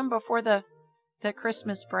and see him before the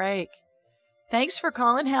Christmas break. Thanks for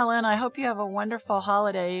calling, Helen. I hope you have a wonderful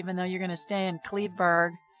holiday, even though you're going to stay in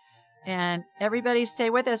Cleveburg. And everybody stay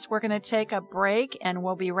with us. We're going to take a break, and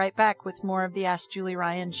we'll be right back with more of the Ask Julie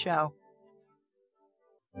Ryan Show.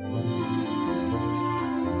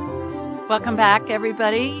 Welcome back,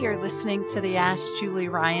 everybody. You're listening to the Ask Julie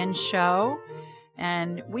Ryan Show.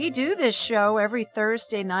 And we do this show every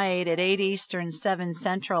Thursday night at 8 Eastern, 7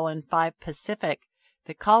 Central, and 5 Pacific.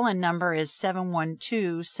 The call-in number is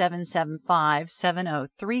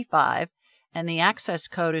 712-775-7035, and the access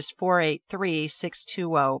code is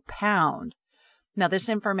 483-620#. Now, this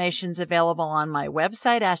information is available on my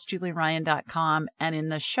website, AskJulieRyan.com, and in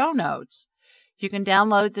the show notes. You can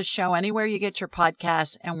download the show anywhere you get your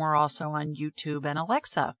podcasts, and we're also on YouTube and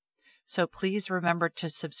Alexa. So please remember to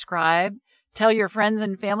subscribe. Tell your friends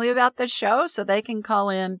and family about the show so they can call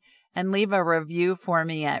in and leave a review for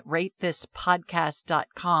me at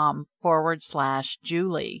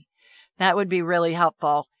ratethispodcast.com/Julie. That would be really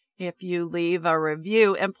helpful if you leave a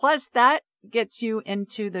review. And plus, that gets you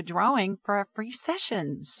into the drawing for a free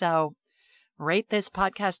session. So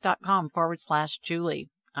ratethispodcast.com/Julie.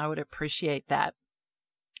 I would appreciate that.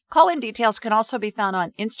 Call-in details can also be found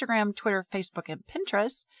on Instagram, Twitter, Facebook, and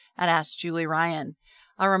Pinterest at Ask Julie Ryan.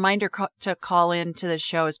 A reminder to call in to the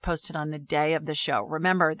show is posted on the day of the show.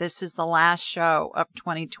 Remember, this is the last show of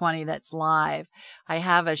 2020 that's live. I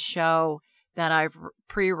have a show that I've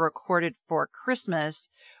pre-recorded for Christmas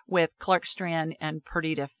with Clark Strand and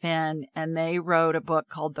Perdita Finn, and they wrote a book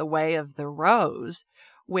called The Way of the Rose,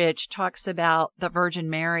 which talks about the Virgin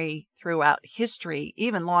Mary throughout history,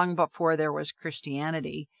 even long before there was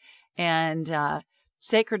Christianity, and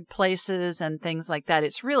sacred places and things like that.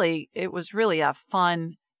 It was really a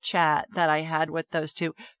fun chat that I had with those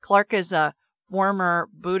two. Clark is a former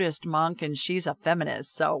Buddhist monk and she's a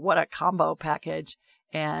feminist. So what a combo package.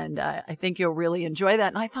 And I think you'll really enjoy that.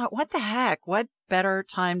 And I thought, what the heck? What better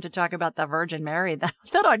time to talk about the Virgin Mary than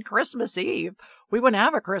on Christmas Eve? We wouldn't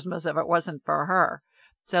have a Christmas if it wasn't for her.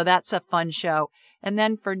 So that's a fun show. And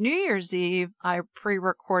then for New Year's Eve, I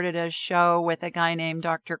pre-recorded a show with a guy named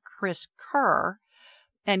Dr. Chris Kerr.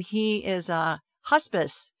 And he is a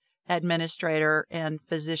hospice administrator and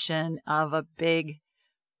physician of a big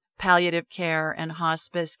palliative care and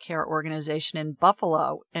hospice care organization in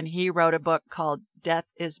Buffalo. And he wrote a book called Death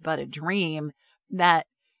is But a Dream that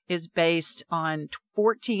is based on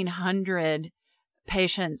 1,400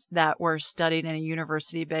 patients that were studied in a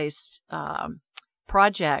university-based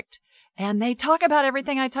project. And they talk about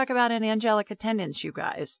everything I talk about in Angelic Attendance, you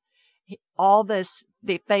guys. All this,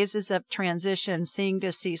 the phases of transition, seeing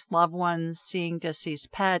deceased loved ones, seeing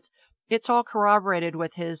deceased pets, it's all corroborated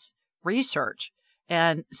with his research.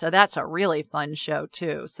 And so that's a really fun show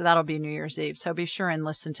too. So that'll be New Year's Eve. So be sure and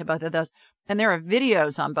listen to both of those. And there are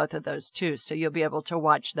videos on both of those too. So you'll be able to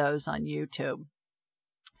watch those on YouTube.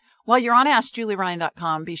 While you're on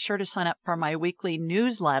AskJulieRyan.com, be sure to sign up for my weekly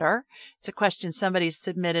newsletter. It's a question somebody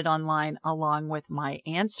submitted online along with my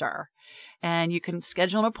answer. And you can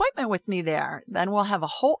schedule an appointment with me there. Then we'll have a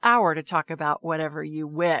whole hour to talk about whatever you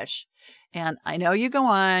wish. And I know you go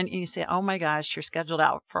on and you say, oh my gosh, you're scheduled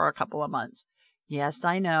out for a couple of months. Yes,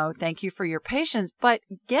 I know. Thank you for your patience, but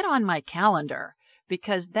get on my calendar,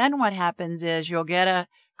 because then what happens is you'll get a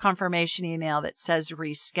confirmation email that says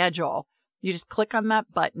reschedule. You just click on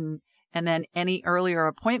that button, and then any earlier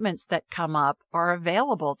appointments that come up are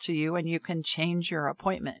available to you, and you can change your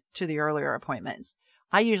appointment to the earlier appointments.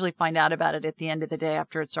 I usually find out about it at the end of the day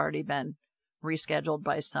after it's already been rescheduled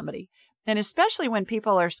by somebody. And especially when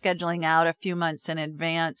people are scheduling out a few months in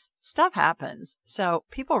advance, stuff happens. So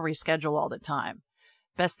people reschedule all the time.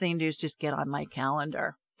 Best thing to do is just get on my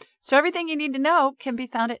calendar. So everything you need to know can be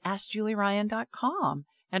found at AskJulieRyan.com.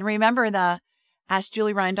 And remember the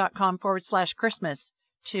AskJulieRyan.com/Christmas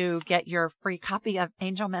to get your free copy of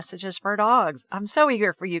Angel Messages for Dogs. I'm so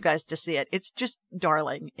eager for you guys to see it. It's just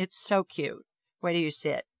darling. It's so cute. Where do you see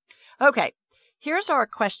it? Okay. Here's our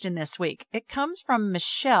question this week. It comes from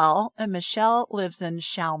Michelle, and Michelle lives in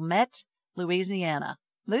Chalmette, Louisiana.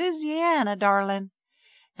 Louisiana, darling.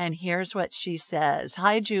 And here's what she says.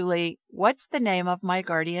 Hi, Julie. What's the name of my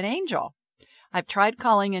guardian angel? I've tried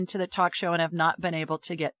calling into the talk show and have not been able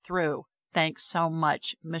to get through. Thanks so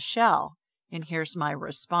much, Michelle. And here's my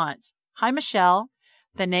response. Hi, Michelle.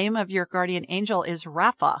 The name of your guardian angel is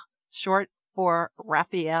Rapha, short for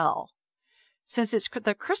Raphael. Since it's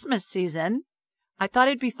the Christmas season, I thought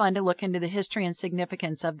it'd be fun to look into the history and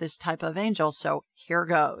significance of this type of angel, so here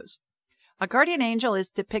goes. A guardian angel is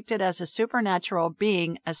depicted as a supernatural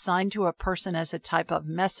being assigned to a person as a type of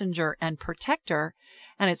messenger and protector,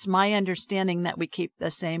 and it's my understanding that we keep the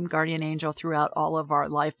same guardian angel throughout all of our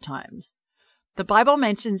lifetimes. The Bible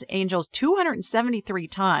mentions angels 273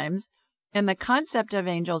 times, and the concept of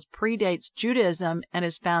angels predates Judaism and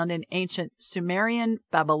is found in ancient Sumerian,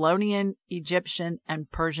 Babylonian, Egyptian, and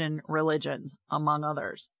Persian religions, among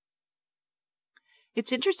others.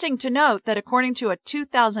 It's interesting to note that according to a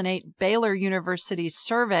 2008 Baylor University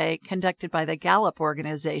survey conducted by the Gallup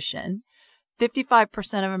organization,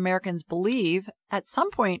 55% of Americans believe at some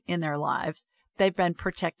point in their lives they've been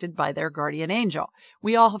protected by their guardian angel.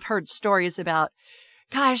 We all have heard stories about,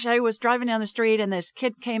 gosh, I was driving down the street and this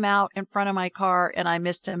kid came out in front of my car and I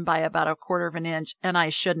missed him by about a quarter of an inch and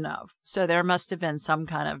I shouldn't have. So there must have been some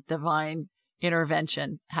kind of divine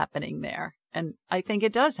intervention happening there. And I think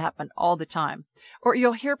it does happen all the time. Or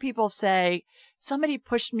you'll hear people say, somebody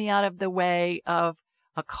pushed me out of the way of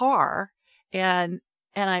a car and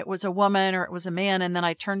it was a woman or it was a man, and then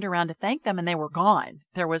I turned around to thank them and they were gone.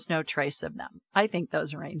 There was no trace of them. I think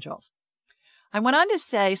those are angels. I went on to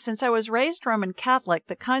say, since I was raised Roman Catholic,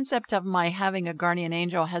 the concept of my having a guardian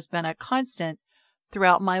angel has been a constant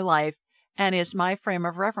throughout my life and is my frame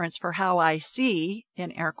of reference for how I see,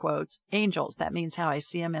 in air quotes, angels. That means how I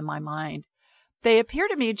see them in my mind. They appear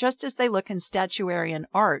to me just as they look in statuary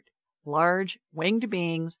art, large, winged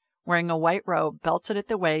beings wearing a white robe belted at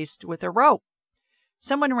the waist with a rope.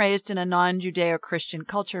 Someone raised in a non-Judeo-Christian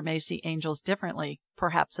culture may see angels differently,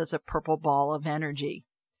 perhaps as a purple ball of energy.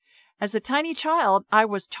 As a tiny child, I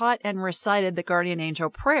was taught and recited the guardian angel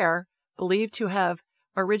prayer, believed to have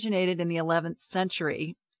originated in the 11th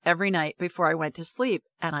century, every night before I went to sleep,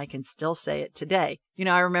 and I can still say it today. You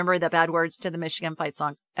know, I remember the bad words to the Michigan fight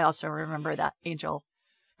song. I also remember that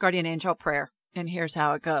guardian angel prayer, and here's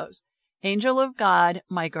how it goes. Angel of God,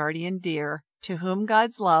 my guardian dear, to whom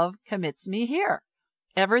God's love commits me here.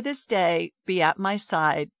 Ever this day be at my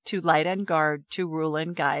side, to light and guard, to rule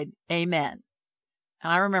and guide. Amen.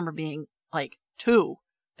 And I remember being like 2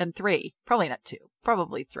 and 3, probably not 2,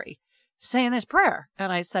 probably 3, saying this prayer,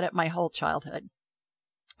 and I said it my whole childhood.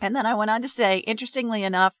 And then I went on to say, interestingly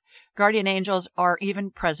enough, guardian angels are even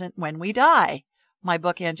present when we die. My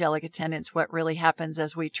book, Angelic Attendants, What Really Happens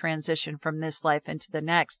as We Transition from This Life into the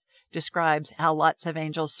Next, describes how lots of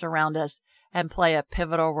angels surround us and play a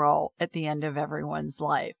pivotal role at the end of everyone's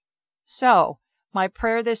life. So, my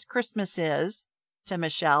prayer this Christmas is, to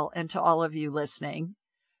Michelle and to all of you listening,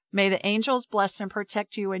 may the angels bless and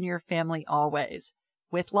protect you and your family always.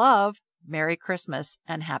 With love, Merry Christmas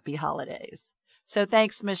and Happy Holidays. So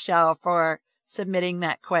thanks, Michelle, for submitting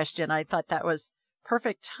that question. I thought that was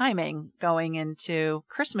perfect timing going into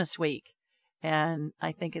Christmas week. And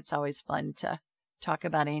I think it's always fun to talk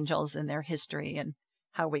about angels and their history and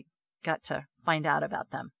how we got to find out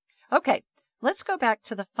about them. Okay, let's go back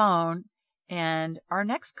to the phone. And our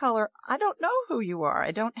next caller, I don't know who you are.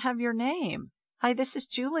 I don't have your name. Hi, this is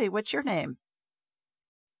Julie. What's your name?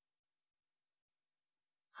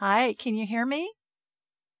 Hi, can you hear me?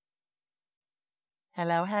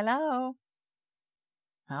 Hello, hello.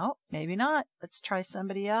 Oh, maybe not. Let's try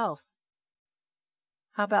somebody else.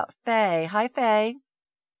 How about Faye? Hi, Faye.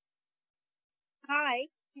 Hi,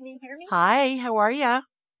 can you hear me? Hi, how are you?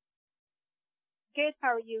 Good,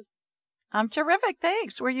 how are you? I'm terrific,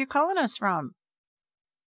 thanks. Where are you calling us from?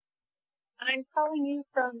 I'm calling you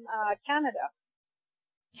from Canada.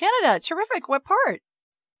 Canada, terrific. What part?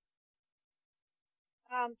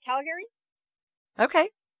 Calgary. Okay,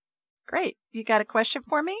 great. You got a question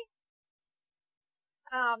for me?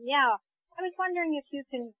 Yeah. I was wondering if you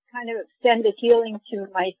can kind of extend a healing to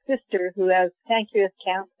my sister who has pancreas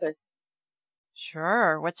cancer.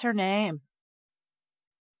 Sure. What's her name?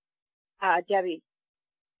 Debbie.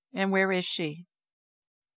 And where is she?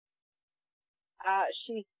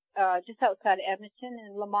 She's just outside Edmonton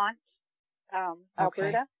in Lamont,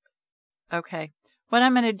 Alberta. Okay. What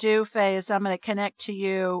I'm going to do, Faye, is I'm going to connect to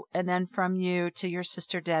you and then from you to your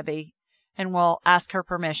sister Debbie, and we'll ask her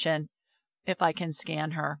permission if I can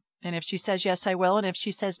scan her. And if she says yes, I will. And if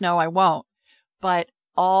she says no, I won't. But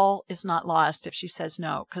all is not lost if she says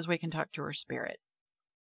no, because we can talk to her spirit.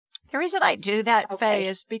 The reason I do that, okay, Faye,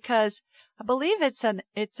 is because I believe it's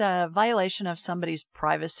a violation of somebody's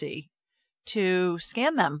privacy to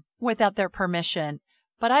scan them without their permission.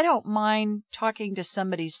 But I don't mind talking to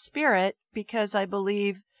somebody's spirit because I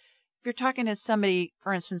believe if you're talking to somebody,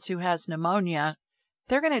 for instance, who has pneumonia,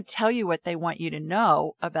 they're going to tell you what they want you to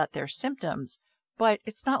know about their symptoms. But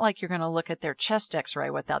it's not like you're going to look at their chest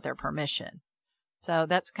x-ray without their permission. So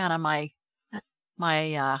that's kind of my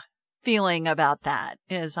feeling about that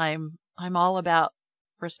is I'm all about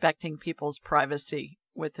respecting people's privacy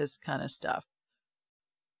with this kind of stuff.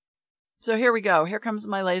 So here we go. Here comes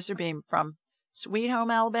my laser beam from Sweet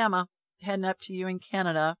Home, Alabama, heading up to you in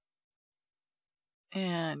Canada.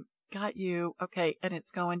 And got you. Okay, and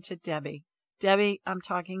it's going to Debbie. Debbie, I'm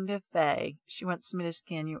talking to Faye. She wants me to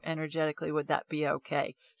scan you energetically. Would that be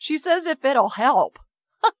okay? She says if it'll help.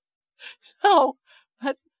 So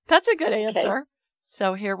that's a good answer. Okay.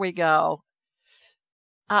 So here we go.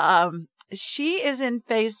 She is in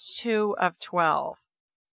phase 2 of 12.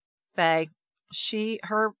 Faye,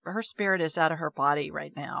 her spirit is out of her body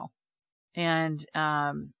right now. And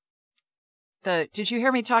did you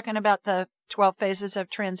hear me talking about the 12 phases of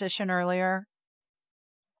transition earlier?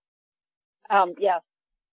 Yeah.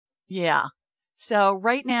 Yeah. So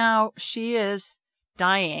right now she is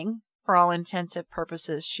dying for all intents and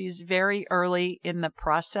purposes. She's very early in the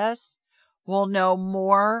process. We'll know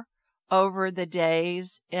more over the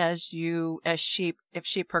days if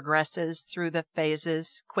she progresses through the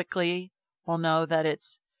phases quickly. We'll know that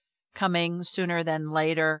it's coming sooner than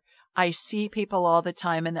later. I see people all the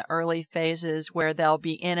time in the early phases where they'll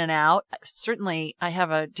be in and out. Certainly, I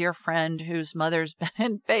have a dear friend whose mother's been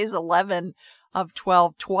in phase 11 of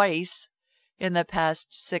 12 twice in the past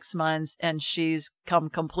 6 months, and she's come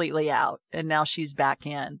completely out, and now she's back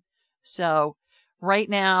in. So right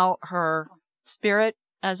now, her spirit,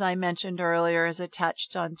 as I mentioned earlier, is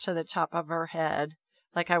attached onto the top of her head,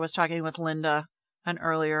 like I was talking with Linda, an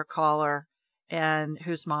earlier caller, and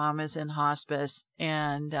whose mom is in hospice,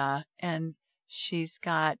 and she's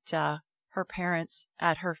got her parents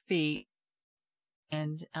at her feet,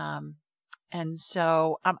 and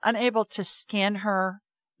so I'm unable to scan her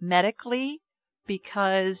medically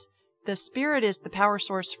because the spirit is the power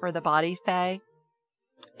source for the body, Faye,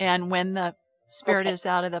 and when the spirit is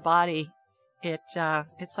out of the body, it's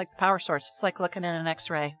like the power source. It's like looking at an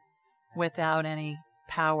X-ray without any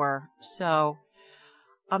power. So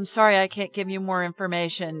I'm sorry I can't give you more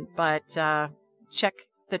information, but check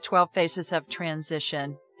the 12 phases of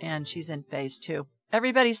transition, and she's in phase 2.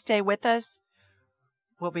 Everybody stay with us.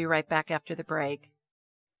 We'll be right back after the break.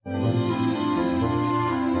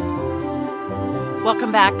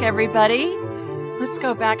 Welcome back, everybody. Let's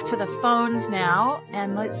go back to the phones now,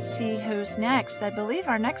 and let's see who's next. I believe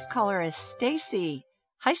our next caller is Stacy.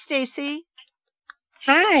 Hi, Stacy.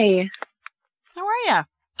 Hi. How are you?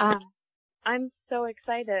 I'm so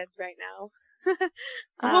excited right now.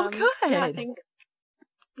 Oh, good.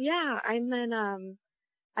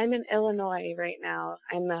 I'm in Illinois right now.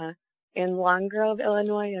 I'm in Long Grove,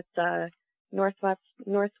 Illinois. It's a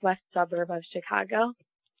northwest suburb of Chicago.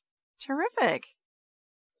 Terrific.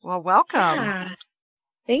 Well, welcome. Yeah.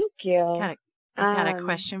 Thank you. You got a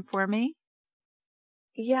question for me?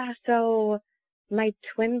 Yeah. So my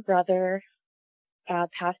twin brother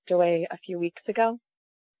passed away a few weeks ago.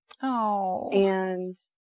 Oh. And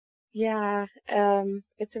yeah,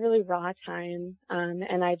 it's a really raw time. And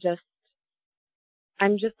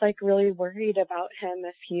I'm just like really worried about him,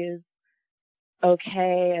 if he's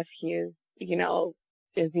okay, if he's,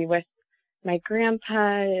 is he with my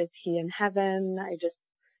grandpa? Is he in heaven? I just,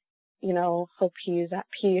 hope he's at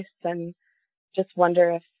peace and just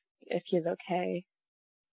wonder if he's okay.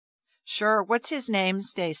 Sure. What's his name,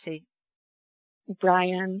 Stacy?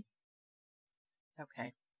 Brian.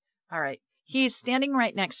 Okay. All right. He's standing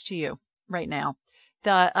right next to you right now.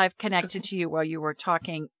 I've connected to you while you were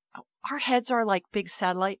talking. Our heads are like big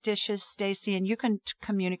satellite dishes, Stacy, and you can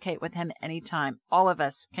communicate with him anytime. All of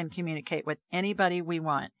us can communicate with anybody we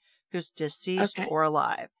want who's deceased or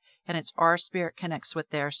alive. And it's our spirit connects with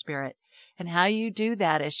their spirit. And how you do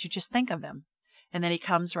that is you just think of him. And then he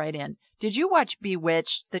comes right in. Did you watch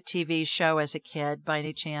Bewitched, the TV show, as a kid by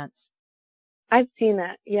any chance? I've seen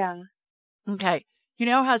it, yeah. Okay. You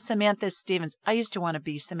know how Samantha Stevens, I used to want to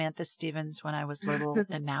be Samantha Stevens when I was little,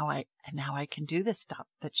 and now I can do this stuff,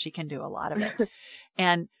 that she can do a lot of it.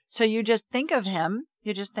 And so you just think of him,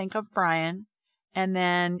 you just think of Brian, and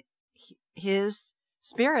then his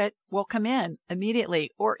spirit will come in immediately.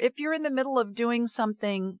 Or if you're in the middle of doing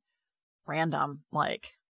something random, like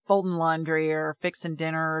folding laundry or fixing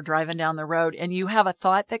dinner or driving down the road, and you have a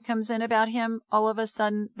thought that comes in about him, all of a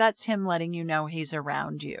sudden, that's him letting you know he's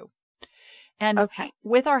around you. And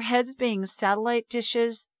with our heads being satellite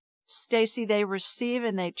dishes, Stacy, they receive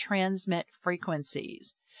and they transmit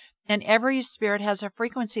frequencies. And every spirit has a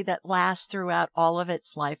frequency that lasts throughout all of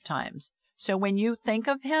its lifetimes. So when you think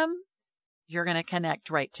of him, you're going to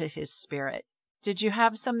connect right to his spirit. Did you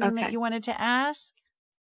have something that you wanted to ask?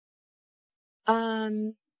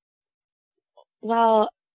 Well,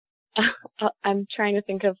 I'm trying to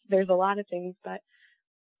think of, there's a lot of things, but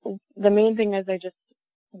the main thing is I just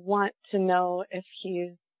want to know if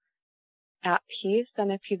he's at peace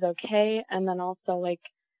and if he's okay. And then also, like,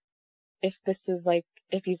 if this is, like,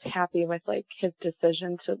 if he's happy with, like, his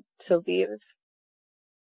decision to leave.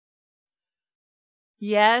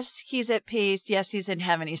 Yes, he's at peace. Yes, he's in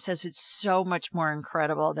heaven. He says it's so much more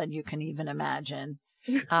incredible than you can even imagine.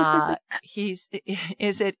 Was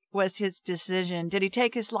his decision? Did he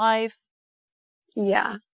take his life?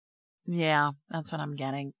 Yeah. Yeah, that's what I'm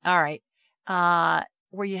getting. All right.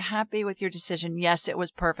 Were you happy with your decision? Yes, it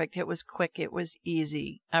was perfect. It was quick. It was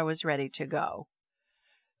easy. I was ready to go.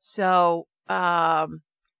 So,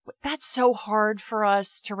 that's so hard for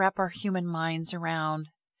us to wrap our human minds around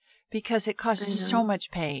because it causes so much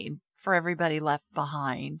pain for everybody left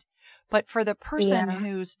behind. But for the person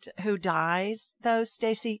who dies, though,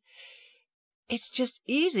 Stacy, it's just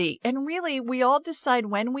easy. And really, we all decide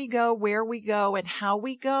when we go, where we go, and how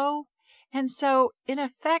we go. And so, in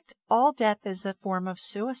effect, all death is a form of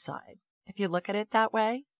suicide, if you look at it that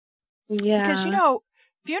way. Yeah. Because,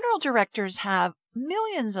 funeral directors have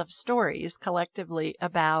millions of stories collectively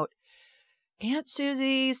about Aunt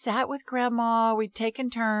Susie sat with Grandma, we'd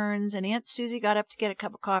taken turns, and Aunt Susie got up to get a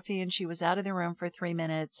cup of coffee, and she was out of the room for 3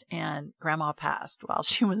 minutes, and Grandma passed while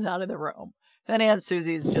she was out of the room. Then Aunt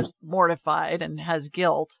Susie's just mortified and has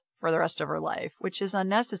guilt for the rest of her life, which is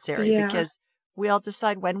unnecessary because we all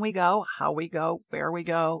decide when we go, how we go, where we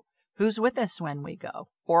go, who's with us when we go.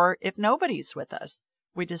 Or if nobody's with us,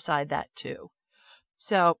 we decide that too.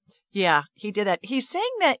 So, yeah, he did that. He's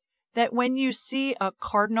saying that when you see a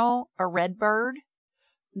cardinal, a red bird,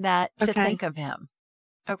 to think of him.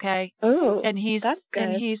 Okay? Oh, and he's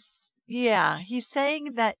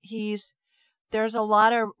saying that there's a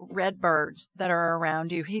lot of red birds that are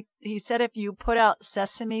around you. He said if you put out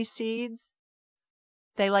sesame seeds,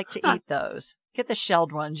 they like to eat those. Get the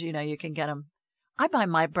shelled ones, you can get them. I buy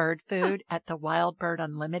my bird food at the Wild Bird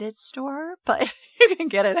Unlimited store, but you can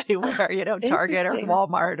get it anywhere, Target or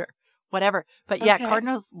Walmart or whatever. But yeah,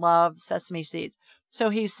 cardinals love sesame seeds. So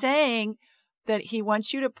he's saying that he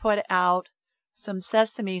wants you to put out some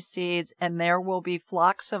sesame seeds and there will be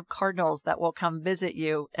flocks of cardinals that will come visit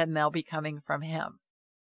you and they'll be coming from him.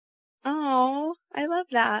 Oh, I love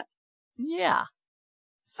that. Yeah.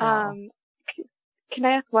 So, can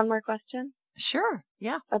I ask one more question? Sure.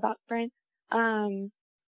 Yeah. About Brian?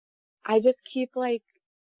 I just keep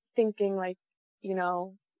thinking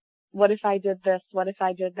what if I did this? What if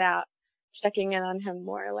I did that? Checking in on him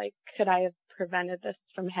more. Could I have prevented this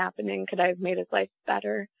from happening? Could I have made his life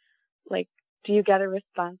better? Do you get a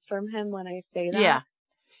response from him when I say that? Yeah.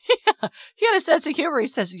 He had a sense of humor. He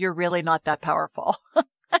says, you're really not that powerful.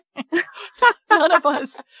 None of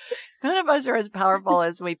us are as powerful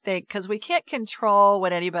as we think because we can't control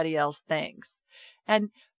what anybody else thinks. And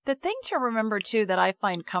the thing to remember too that I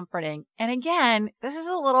find comforting, and again, this is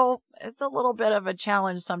it's a little bit of a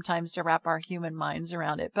challenge sometimes to wrap our human minds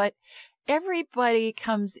around it, but everybody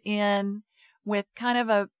comes in with kind of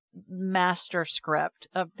a master script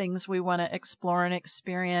of things we want to explore and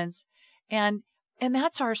experience. And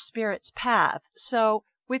that's our spirit's path. So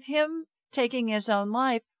with him taking his own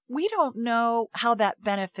life, we don't know how that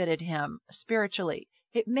benefited him spiritually.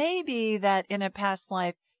 It may be that in a past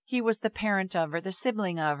life, he was the parent of, or the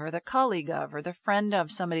sibling of, or the colleague of, or the friend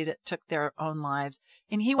of somebody that took their own lives.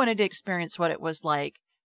 And he wanted to experience what it was like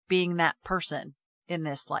being that person in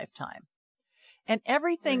this lifetime. And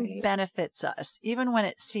everything benefits us, even when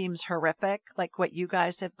it seems horrific, like what you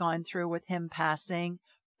guys have gone through with him passing,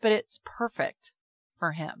 but it's perfect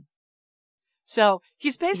for him. So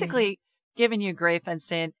he's basically giving you grief and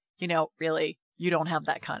saying, really, you don't have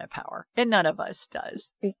that kind of power. And none of us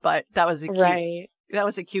does. But that was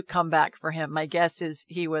a cute comeback for him. My guess is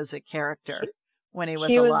he was a character when he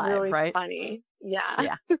was alive, was really right? Funny.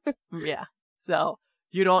 Yeah. Yeah. So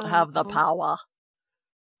you don't have the power.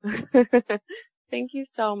 Thank you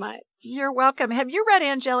so much. You're welcome. Have you read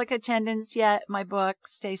Angelic Attendants yet? My book,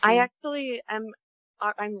 Stacy? I actually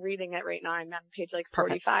I'm reading it right now. I'm on page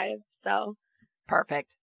 45. So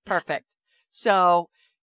Perfect. So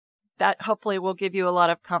that hopefully will give you a lot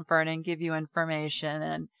of comfort and give you information,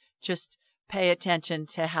 and just pay attention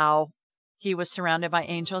to how he was surrounded by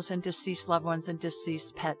angels and deceased loved ones and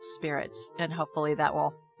deceased pet spirits. And hopefully that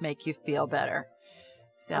will make you feel better.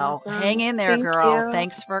 So hang in there, girl. You.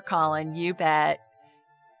 Thanks for calling. You bet.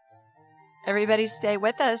 Everybody stay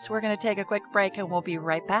with us. We're going to take a quick break and we'll be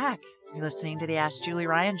right back. You're listening to the Ask Julie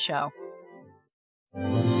Ryan Show.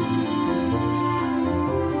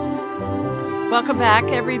 Welcome back,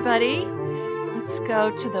 everybody. Let's go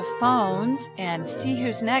to the phones and see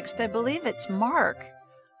who's next. I believe it's Mark.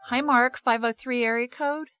 Hi, Mark. 503 area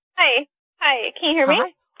code. Hi. Can you hear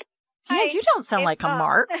me? Yeah, Hi. you don't sound like a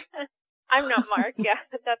Mark. I'm not Mark. Yeah,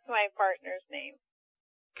 that's my partner's name.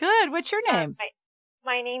 Good. What's your name?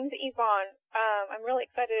 My name's Yvonne. I'm really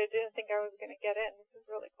excited. I didn't think I was going to get in. This is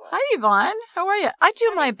really cool. Hi, Yvonne. How are you? I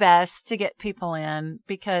do my best to get people in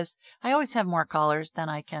because I always have more callers than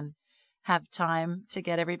I can have time to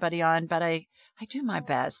get everybody on, but I do my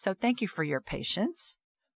best. So thank you for your patience.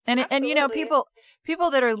 And you know, people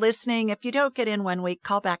that are listening, if you don't get in one week,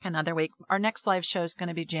 call back another week. Our next live show is going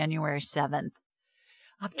to be January 7th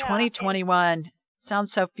of 2021.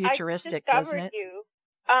 Sounds so futuristic, doesn't it? You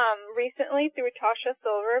recently through Tasha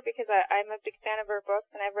Silver because I'm a big fan of her books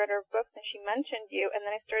and I've read her books and she mentioned you and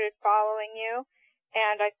then I started following you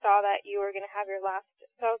and I saw that you were going to have your last,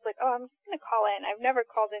 so I was like, oh, I'm just going to call in. I've never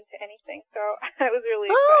called into anything, so I was really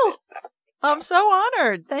excited. So. I'm so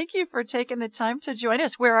honored. Thank you for taking the time to join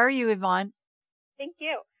us. Where are you, Yvonne? Thank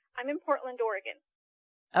you. I'm in Portland, Oregon.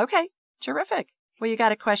 Okay, terrific. Well, you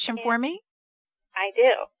got a question for me? I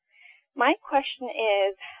do. My question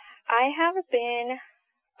is, I have been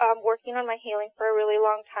working on my healing for a really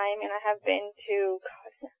long time, and I have been to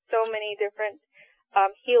so many different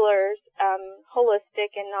healers,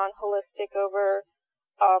 holistic and non-holistic over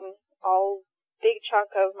all big chunk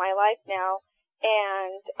of my life now,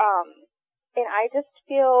 and I just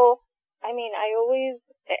feel, I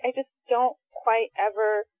just don't quite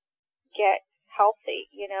ever get healthy,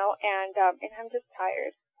 you know, and I'm just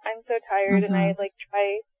tired. I'm so tired, and I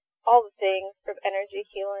try all the things from energy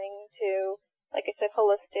healing to, like I said,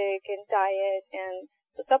 holistic and diet and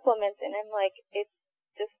the supplements, and I'm like, it's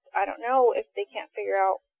just, I don't know if they can't figure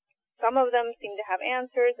out. Some of them seem to have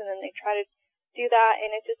answers, and then they try to do that,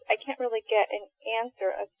 and it just, I can't really get an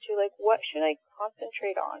answer as to, like, what should I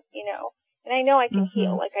concentrate on, you know? And I know I can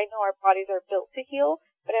heal, like, I know our bodies are built to heal,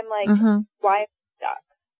 but I'm like, why am I stuck?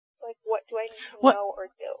 Like, what do I need to know or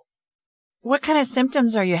do? What kind of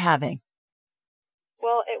symptoms are you having?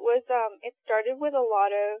 Well, it was, it started with a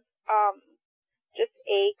lot of, just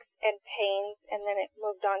aches and pains, and then it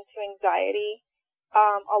moved on to anxiety,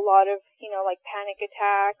 a lot of, you know, like panic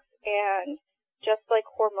attacks and just like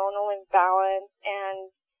hormonal imbalance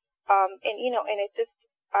and you know, and it just,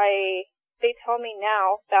 they tell me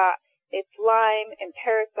now that it's Lyme and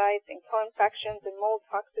parasites and co-infections and mold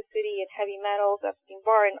toxicity and heavy metals,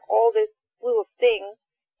 Epstein-Barr, and all this slew of things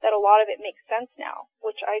that a lot of it makes sense now,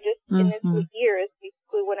 which I just, in this year is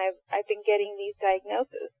basically when I've been getting these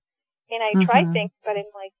diagnoses. And I try things, but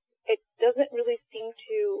I'm like, it doesn't really seem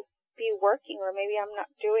to be working, or maybe I'm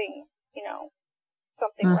not doing, you know,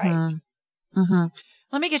 something right.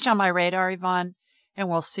 Let me get you on my radar, Yvonne, and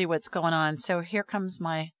we'll see what's going on. So here comes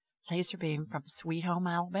my laser beam from Sweet Home,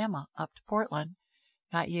 Alabama, up to Portland.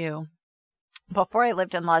 Got you. Before I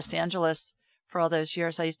lived in Los Angeles for all those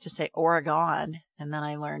years, I used to say Oregon, and then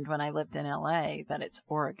I learned when I lived in LA that it's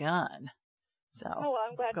Oregon. So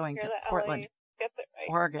I'm glad going to hear that Portland, LA gets it right.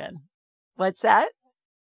 Oregon. What's that?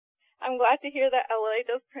 I'm glad to hear that LA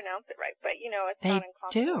does pronounce it right, but you know, it's not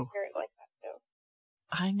uncommon to hear it like that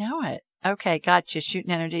too. I know it. Okay, gotcha.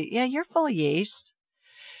 Shooting energy. Yeah, you're full of yeast.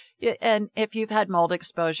 Yeah, and if you've had mold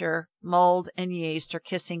exposure, mold and yeast are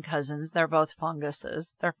kissing cousins. They're both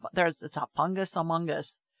funguses. It's a fungus among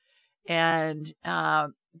us. And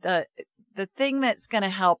the thing that's going to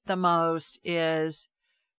help the most is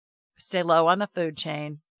stay low on the food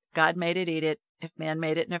chain. God made it, eat it. If man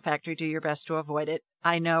made it in a factory, do your best to avoid it.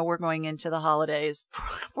 I know we're going into the holidays.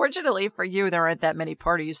 Fortunately for you, there aren't that many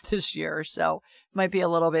parties this year, so it might be a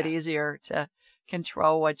little bit easier to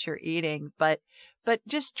control what you're eating. But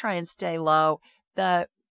just try and stay low. The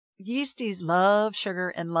yeasties love sugar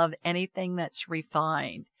and love anything that's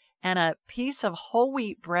refined. And a piece of whole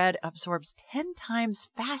wheat bread absorbs 10 times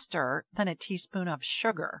faster than a teaspoon of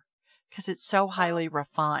sugar because it's so highly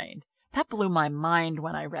refined. That blew my mind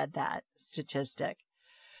when I read that statistic.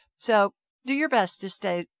 So do your best to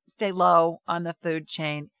stay low on the food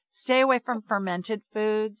chain. Stay away from fermented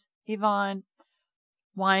foods, Yvonne.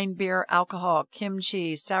 Wine, beer, alcohol,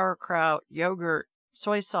 kimchi, sauerkraut, yogurt,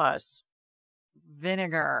 soy sauce,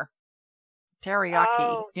 vinegar, teriyaki.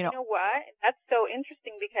 Oh, you know what? That's so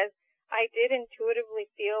interesting because I did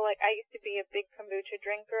intuitively feel like I used to be a big kombucha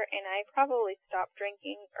drinker, and I probably stopped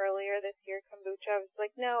drinking earlier this year kombucha. I was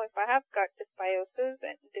like, no, if I have gut dysbiosis,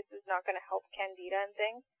 and this is not going to help candida and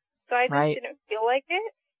things. So I just didn't feel like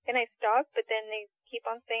it, and I stopped, but then they keep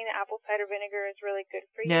on saying that apple cider vinegar is really good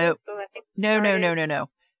for you. No.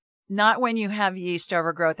 Not when you have yeast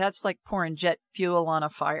overgrowth. That's like pouring jet fuel on a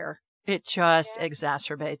fire. It just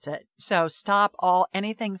exacerbates it. So stop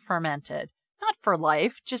anything fermented. Not for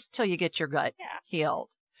life, just till you get your gut healed.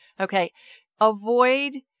 Okay.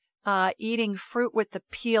 Avoid eating fruit with the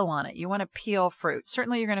peel on it. You want to peel fruit.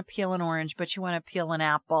 Certainly you're going to peel an orange, but you want to peel an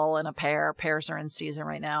apple and a pear. Pears are in season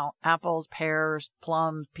right now. Apples, pears,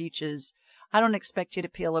 plums, peaches. I don't expect you to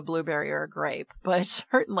peel a blueberry or a grape, but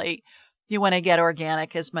certainly you want to get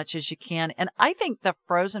organic as much as you can. And I think the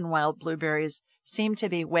frozen wild blueberries seem to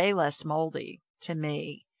be way less moldy to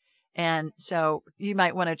me. And so you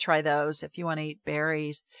might want to try those if you want to eat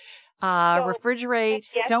berries. Refrigerate.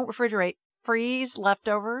 Yes. Don't refrigerate. Freeze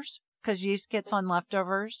leftovers, because yeast gets on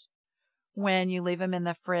leftovers when you leave them in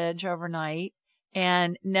the fridge overnight.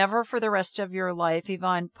 And never for the rest of your life,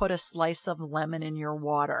 Yvonne, put a slice of lemon in your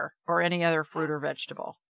water or any other fruit or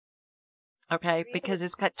vegetable. Okay? Because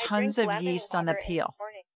it's got tons of yeast on the peel.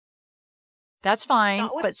 That's fine,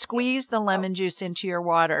 but squeeze the lemon juice into your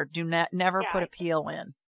water. Never put a peel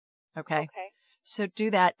in. Okay? So do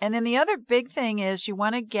that. And then the other big thing is you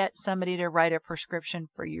want to get somebody to write a prescription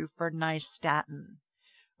for you for Nystatin,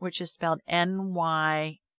 which is spelled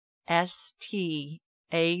Nystatin,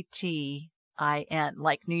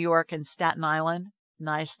 like New York and Staten Island,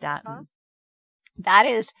 Nystatin. That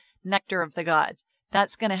is nectar of the gods.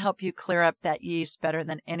 That's going to help you clear up that yeast better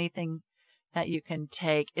than anything that you can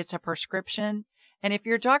take. It's a prescription. And if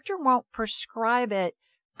your doctor won't prescribe it,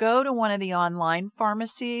 go to one of the online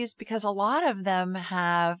pharmacies, because a lot of them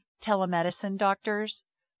have telemedicine doctors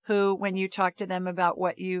who, when you talk to them about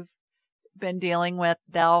what you've been dealing with,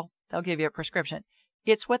 they'll give you a prescription.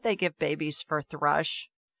 It's what they give babies for thrush.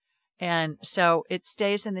 And so it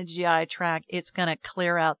stays in the GI tract. It's going to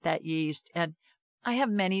clear out that yeast. And I have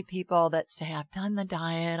many people that say, I've done the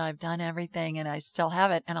diet, I've done everything, and I still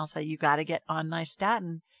have it. And I'll say, you got to get on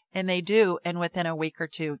Nystatin. And they do. And within a week or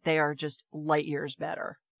two, they are just light years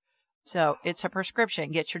better. So it's a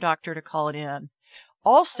prescription. Get your doctor to call it in.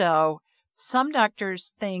 Also, some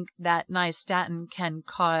doctors think that Nystatin can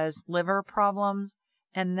cause liver problems,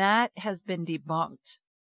 and that has been debunked.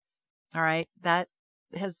 All right. That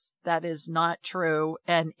is not true.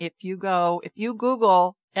 And if you Google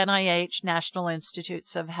NIH, National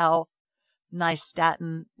Institutes of Health,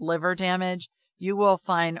 Nystatin liver damage, you will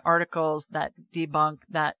find articles that debunk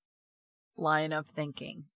that line of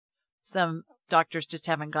thinking. Some doctors just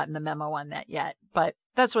haven't gotten the memo on that yet, but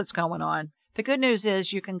that's what's going on. The good news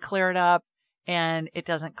is you can clear it up and it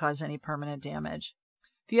doesn't cause any permanent damage.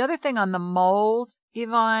 The other thing on the mold,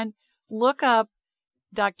 Yvonne, look up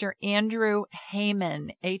Dr. Andrew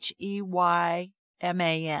Heyman,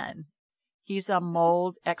 Heyman. He's a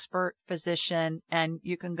mold expert physician, and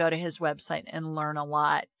you can go to his website and learn a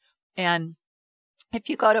lot. And if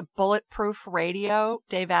you go to Bulletproof Radio,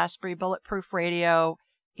 Dave Asprey, Bulletproof Radio,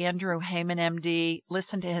 Andrew Heyman, MD,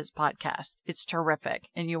 listen to his podcast. It's terrific,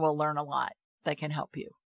 and you will learn a lot that can help you.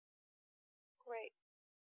 Great.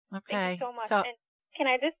 Okay. Thank you so much. And can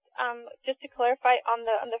I just to clarify on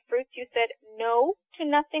the fruits, you said no to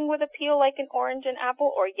nothing with a peel like an orange and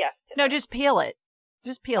apple, or yes to No, just peel it.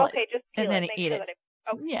 Just peel it. Okay, just peel and then Make eat sure it.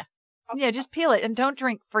 Okay. Yeah. Okay. Yeah, just peel it, and don't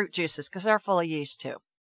drink fruit juices because they're full of yeast too.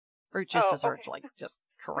 Fruit juices are like just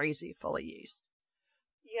crazy full of yeast.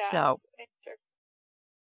 Yeah. So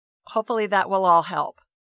hopefully that will all help.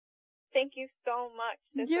 Thank you so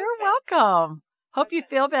much. You're welcome. Hope you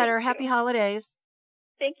feel better. Happy holidays.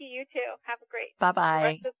 Thank you. You too. Have a great Bye-bye.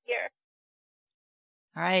 rest of the year.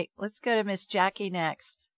 All right. Let's go to Miss Jackie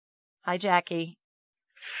next. Hi, Jackie.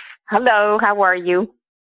 Hello. How are you?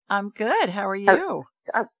 I'm good. How are you?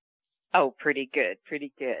 Oh, pretty good.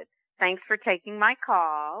 Pretty good. Thanks for taking my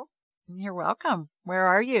call. You're welcome. Where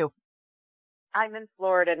are you? I'm in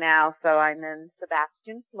Florida now, so I'm in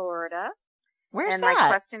Sebastian, Florida. Where's and that? And my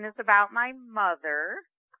question is about my mother.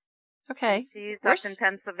 Okay. She's up in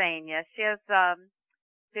Pennsylvania. She has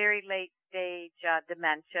very late stage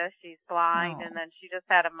dementia. She's blind, and then she just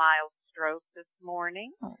had a mild stroke this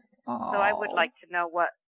morning. Oh. So I would like to know what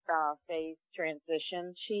phase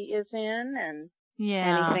transition she is in, and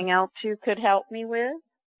anything else you could help me with.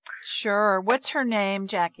 Sure. What's her name,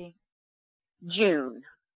 Jackie? June.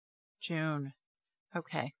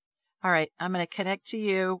 Okay. All right. I'm going to connect to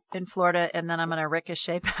you in Florida, and then I'm going to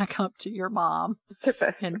ricochet back up to your mom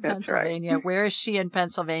in Pennsylvania. Right. Where is she in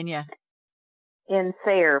Pennsylvania? In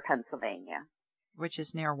Sayre, Pennsylvania. Which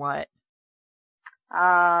is near what?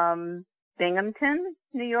 Binghamton,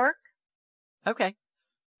 New York. Okay.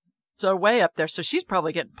 So way up there. So she's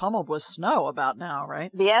probably getting pummeled with snow about now,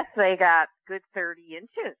 right? Yes, they got good 30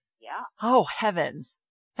 inches. Yeah. Oh, heavens.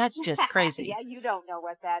 That's just crazy. Yeah, you don't know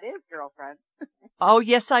what that is, girlfriend. Oh,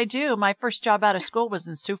 yes, I do. My first job out of school was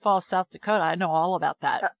in Sioux Falls, South Dakota. I know all about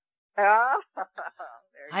that.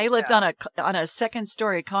 I lived on a second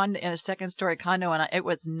story condo and it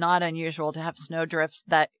was not unusual to have snow drifts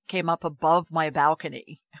that came up above my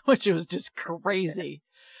balcony, which was just crazy.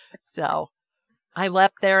 So I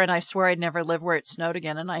left there and I swear I'd never live where it snowed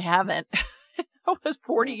again, and I haven't. That was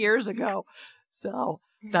 40 years ago. So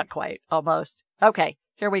not quite, almost. Okay,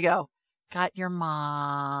 here we go. Got your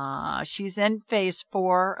mom. She's in phase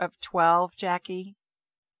 4 of 12, Jackie.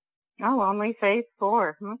 Oh, only phase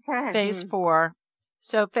 4. Okay. Phase 4.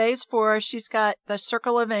 So phase 4, she's got the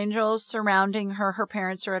circle of angels surrounding her. Her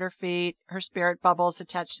parents are at her feet. Her spirit bubbles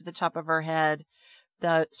attached to the top of her head.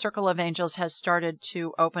 The circle of angels has started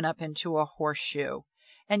to open up into a horseshoe.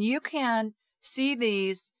 And you can see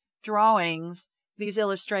these drawings, these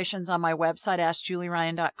illustrations on my website,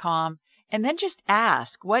 AskJulieRyan.com. And then just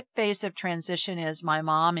ask, what phase of transition is my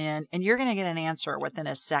mom in? And you're going to get an answer within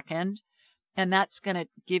a second. And that's going to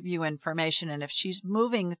give you information. And if she's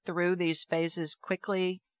moving through these phases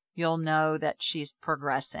quickly, you'll know that she's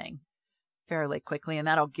progressing fairly quickly. And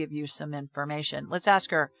that'll give you some information. Let's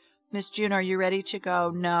ask her, Miss June, are you ready to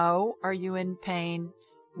go? No. Are you in pain?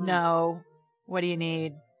 No. What do you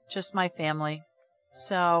need? Just my family.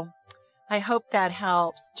 So I hope that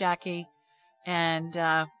helps, Jackie. And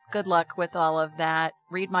good luck with all of that.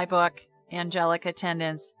 Read my book, Angelic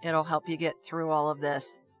Attendants. It'll help you get through all of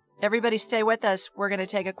this. Everybody stay with us. We're going to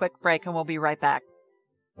take a quick break and we'll be right back.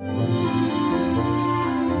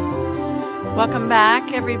 Welcome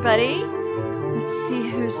back, everybody. Let's see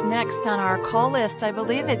who's next on our call list. I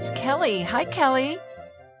believe it's Kelly. Hi, Kelly.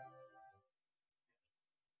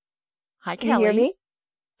 Hi, Kelly. Can you hear me?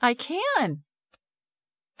 I can.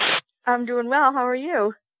 I'm doing well. How are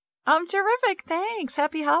you? I'm terrific. Thanks.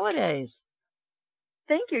 Happy holidays.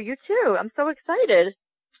 Thank you. You too. I'm so excited.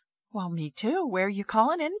 Well, me too. Where are you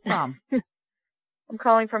calling in from? I'm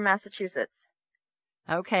calling from Massachusetts.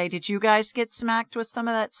 Okay. Did you guys get smacked with some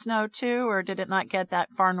of that snow too, or did it not get that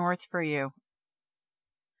far north for you?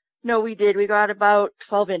 No, we did. We got about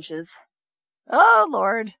 12 inches. Oh,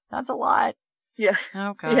 Lord. That's a lot. Yeah.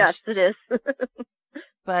 Oh, gosh. Yes, it is.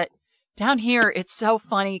 But down here, it's so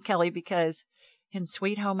funny, Kelly, because in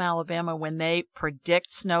Sweet Home, Alabama, when they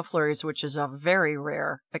predict snow flurries, which is a very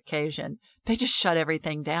rare occasion, they just shut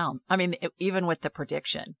everything down. I mean, even with the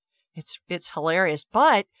prediction, it's hilarious.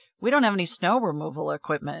 But we don't have any snow removal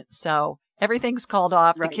equipment, so everything's called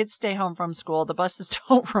off. Right. The kids stay home from school. The buses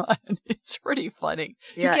don't run. It's pretty funny.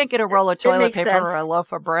 Yeah. You can't get a roll of toilet paper sense. or a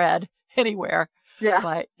loaf of bread anywhere. Yeah.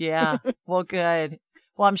 But yeah, well, good.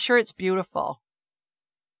 Well, I'm sure it's beautiful.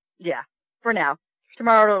 Yeah. For now.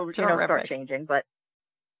 Tomorrow it'll, Terrific. start changing, but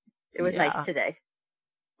it was nice today.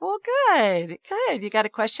 Well, good. Good. You got a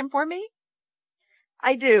question for me?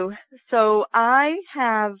 I do. So I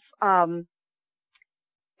have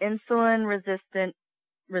insulin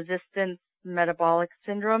resistance metabolic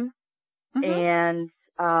syndrome and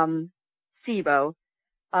SIBO.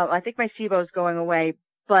 I think my SIBO is going away,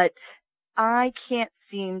 but I can't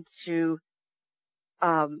seem to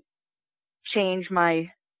change my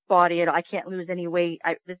body at all. I can't lose any weight.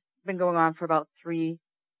 This has been going on for about 3,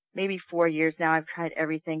 maybe 4 years now. I've tried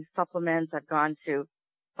everything, supplements. I've gone to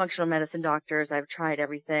functional medicine doctors. I've tried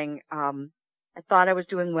everything. I thought I was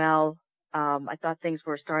doing well. I thought things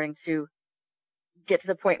were starting to get to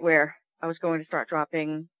the point where I was going to start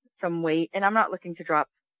dropping some weight. And I'm not looking to drop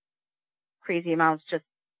crazy amounts, just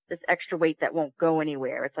this extra weight that won't go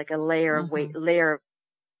anywhere. It's like a layer of weight, layer of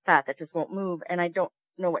fat that just won't move. And I don't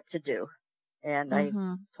know what to do. And I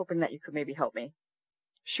was hoping that you could maybe help me.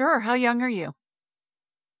 Sure. How young are you?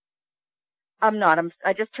 I'm not.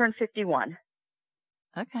 I just turned 51.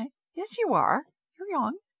 Okay. Yes, you are. You're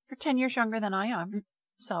young. You're 10 years younger than I am.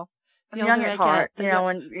 So I'm young at heart, the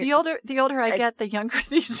older I get, the younger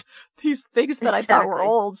these things that I thought were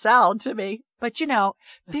old sound to me. But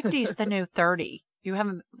 50 is the new 30. You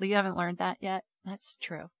haven't learned that yet? That's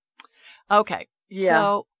true. Okay. Yeah.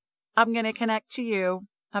 So I'm going to connect to you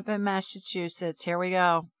up in Massachusetts. Here we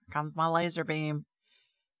go. Here comes my laser beam.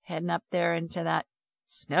 Heading up there into that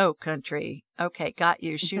snow country. Okay, got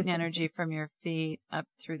you. Shooting energy from your feet up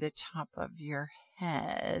through the top of your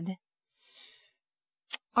head.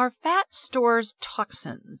 Our fat stores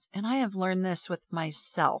toxins, and I have learned this with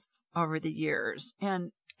myself over the years.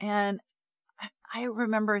 And I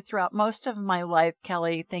remember throughout most of my life,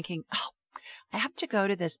 Kelly, thinking, I have to go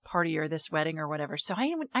to this party or this wedding or whatever, so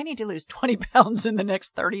I need to lose 20 pounds in the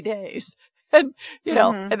next 30 days. And,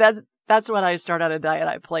 and that's when I started on a diet.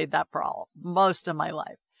 I played that for most of my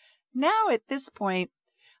life. Now at this point,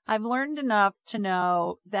 I've learned enough to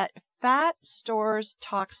know that fat stores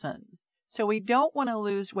toxins. So we don't want to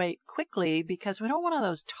lose weight quickly because we don't want all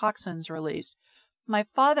those toxins released. my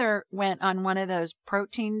father went on one of those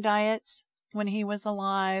protein diets when he was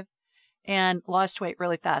alive and lost weight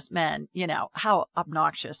really fast. Men, you know, how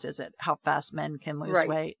obnoxious is it how fast men can lose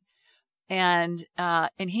weight? And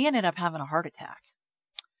he ended up having a heart attack.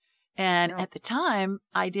 And at the time,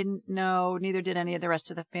 I didn't know, neither did any of the rest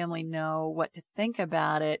of the family know what to think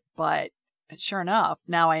about it. But sure enough,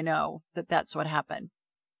 now I know that that's what happened.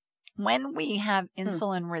 When we have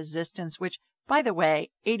insulin resistance, which, by the way,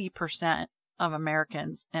 80% of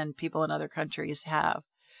Americans and people in other countries have,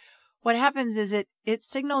 what happens is it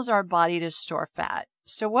signals our body to store fat.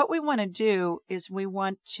 So what we want to do is we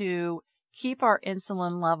want to keep our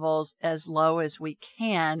insulin levels as low as we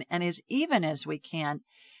can and as even as we can.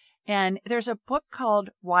 And there's a book called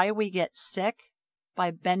Why We Get Sick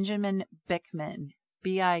by Benjamin Bikman,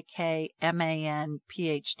 Bikman,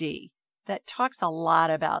 PhD, that talks a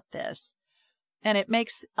lot about this. And it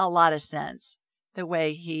makes a lot of sense the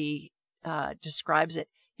way he describes it.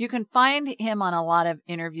 You can find him on a lot of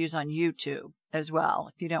interviews on YouTube as well.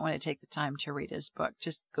 If you don't want to take the time to read his book,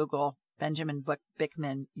 just Google Benjamin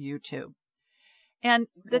Bikman YouTube. And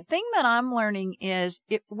the thing that I'm learning is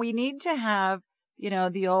if we need to have, you know,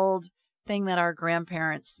 the old thing that our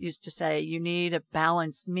grandparents used to say, you need a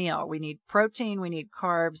balanced meal. We need protein, we need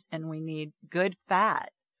carbs, and we need good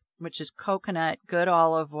fat, which is coconut, good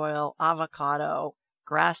olive oil, avocado,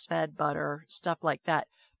 grass-fed butter, stuff like that.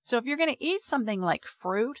 So if you're going to eat something like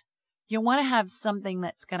fruit, you want to have something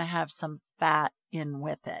that's going to have some fat in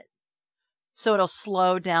with it. So it'll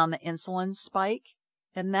slow down the insulin spike.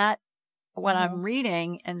 And that, what I'm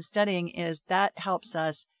reading and studying is that helps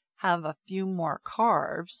us have a few more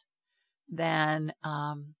carbs than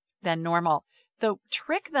normal. The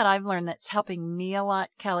trick that I've learned that's helping me a lot,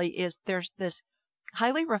 Kelly, is there's this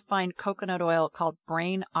highly refined coconut oil called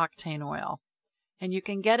Brain Octane oil. And you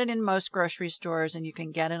can get it in most grocery stores and you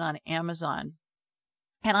can get it on Amazon.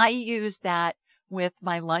 And I use that with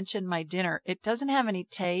my lunch and my dinner. It doesn't have any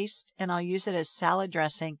taste and I'll use it as salad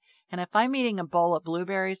dressing. And if I'm eating a bowl of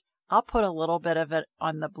blueberries, I'll put a little bit of it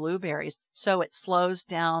on the blueberries so it slows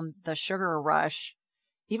down the sugar rush,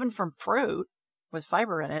 even from fruit with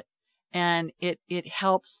fiber in it. And it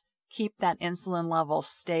helps keep that insulin level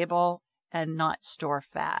stable and not store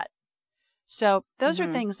fat. So those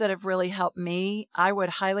are things that have really helped me. I would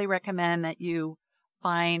highly recommend that you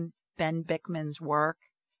find Ben Bikman's work.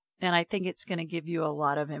 And I think it's going to give you a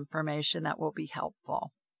lot of information that will be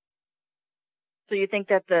helpful. So you think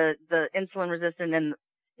that the insulin resistant and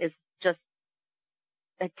is just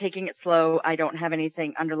taking it slow. I don't have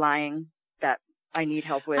anything underlying that I need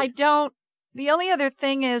help with. I don't. The only other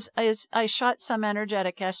thing is I shot some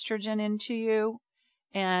energetic estrogen into you.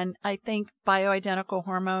 And I think bioidentical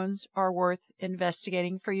hormones are worth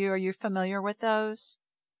investigating for you. Are you familiar with those?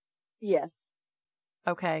 Yes.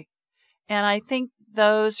 Okay. And I think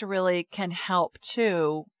those really can help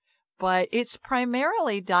too, but it's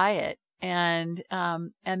primarily diet. And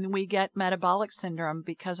we get metabolic syndrome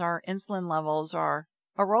because our insulin levels are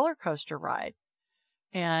a roller coaster ride.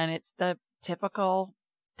 And it's the typical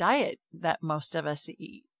diet that most of us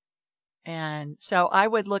eat. And so I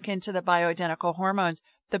would look into the bioidentical hormones.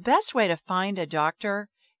 The best way to find a doctor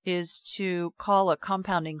is to call a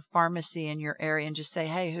compounding pharmacy in your area and just say,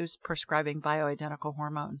 hey, who's prescribing bioidentical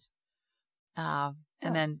hormones? And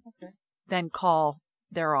then call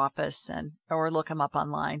their office or look them up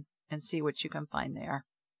online and see what you can find there.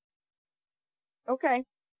 Okay.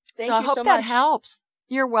 Thank you I hope so that much. helps.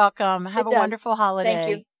 You're welcome. Have a wonderful holiday. Thank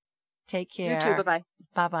you. Take care. You too. Bye-bye.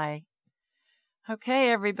 Bye-bye.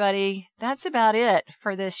 Okay, everybody. That's about it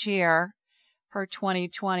for this year, for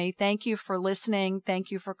 2020. Thank you for listening. Thank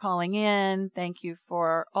you for calling in. Thank you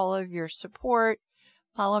for all of your support.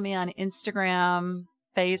 Follow me on Instagram,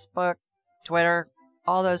 Facebook, Twitter,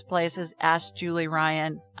 all those places. Ask Julie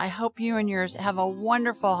Ryan. I hope you and yours have a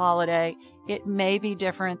wonderful holiday. It may be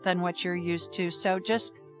different than what you're used to, so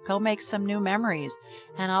just go make some new memories.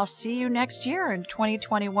 And I'll see you next year in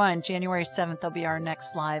 2021. January 7th will be our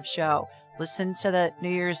next live show. Listen to the New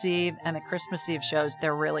Year's Eve and the Christmas Eve shows.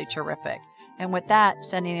 They're really terrific. And with that,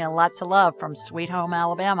 sending you lots of love from Sweet Home,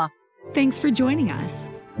 Alabama. Thanks for joining us.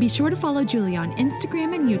 Be sure to follow Julie on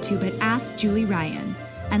Instagram and YouTube at Ask Julie Ryan,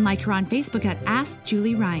 and like her on Facebook at Ask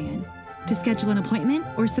Julie Ryan. To schedule an appointment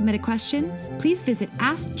or submit a question, please visit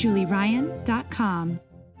AskJulieRyan.com.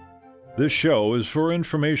 This show is for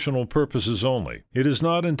informational purposes only. It is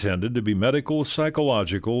not intended to be medical,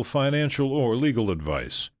 psychological, financial, or legal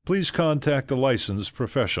advice. Please contact a licensed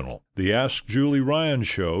professional. The Ask Julie Ryan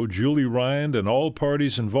Show, Julie Ryan and all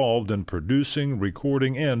parties involved in producing,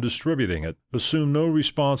 recording, and distributing it assume no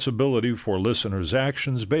responsibility for listeners'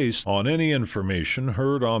 actions based on any information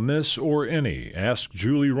heard on this or any Ask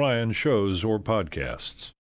Julie Ryan shows or podcasts.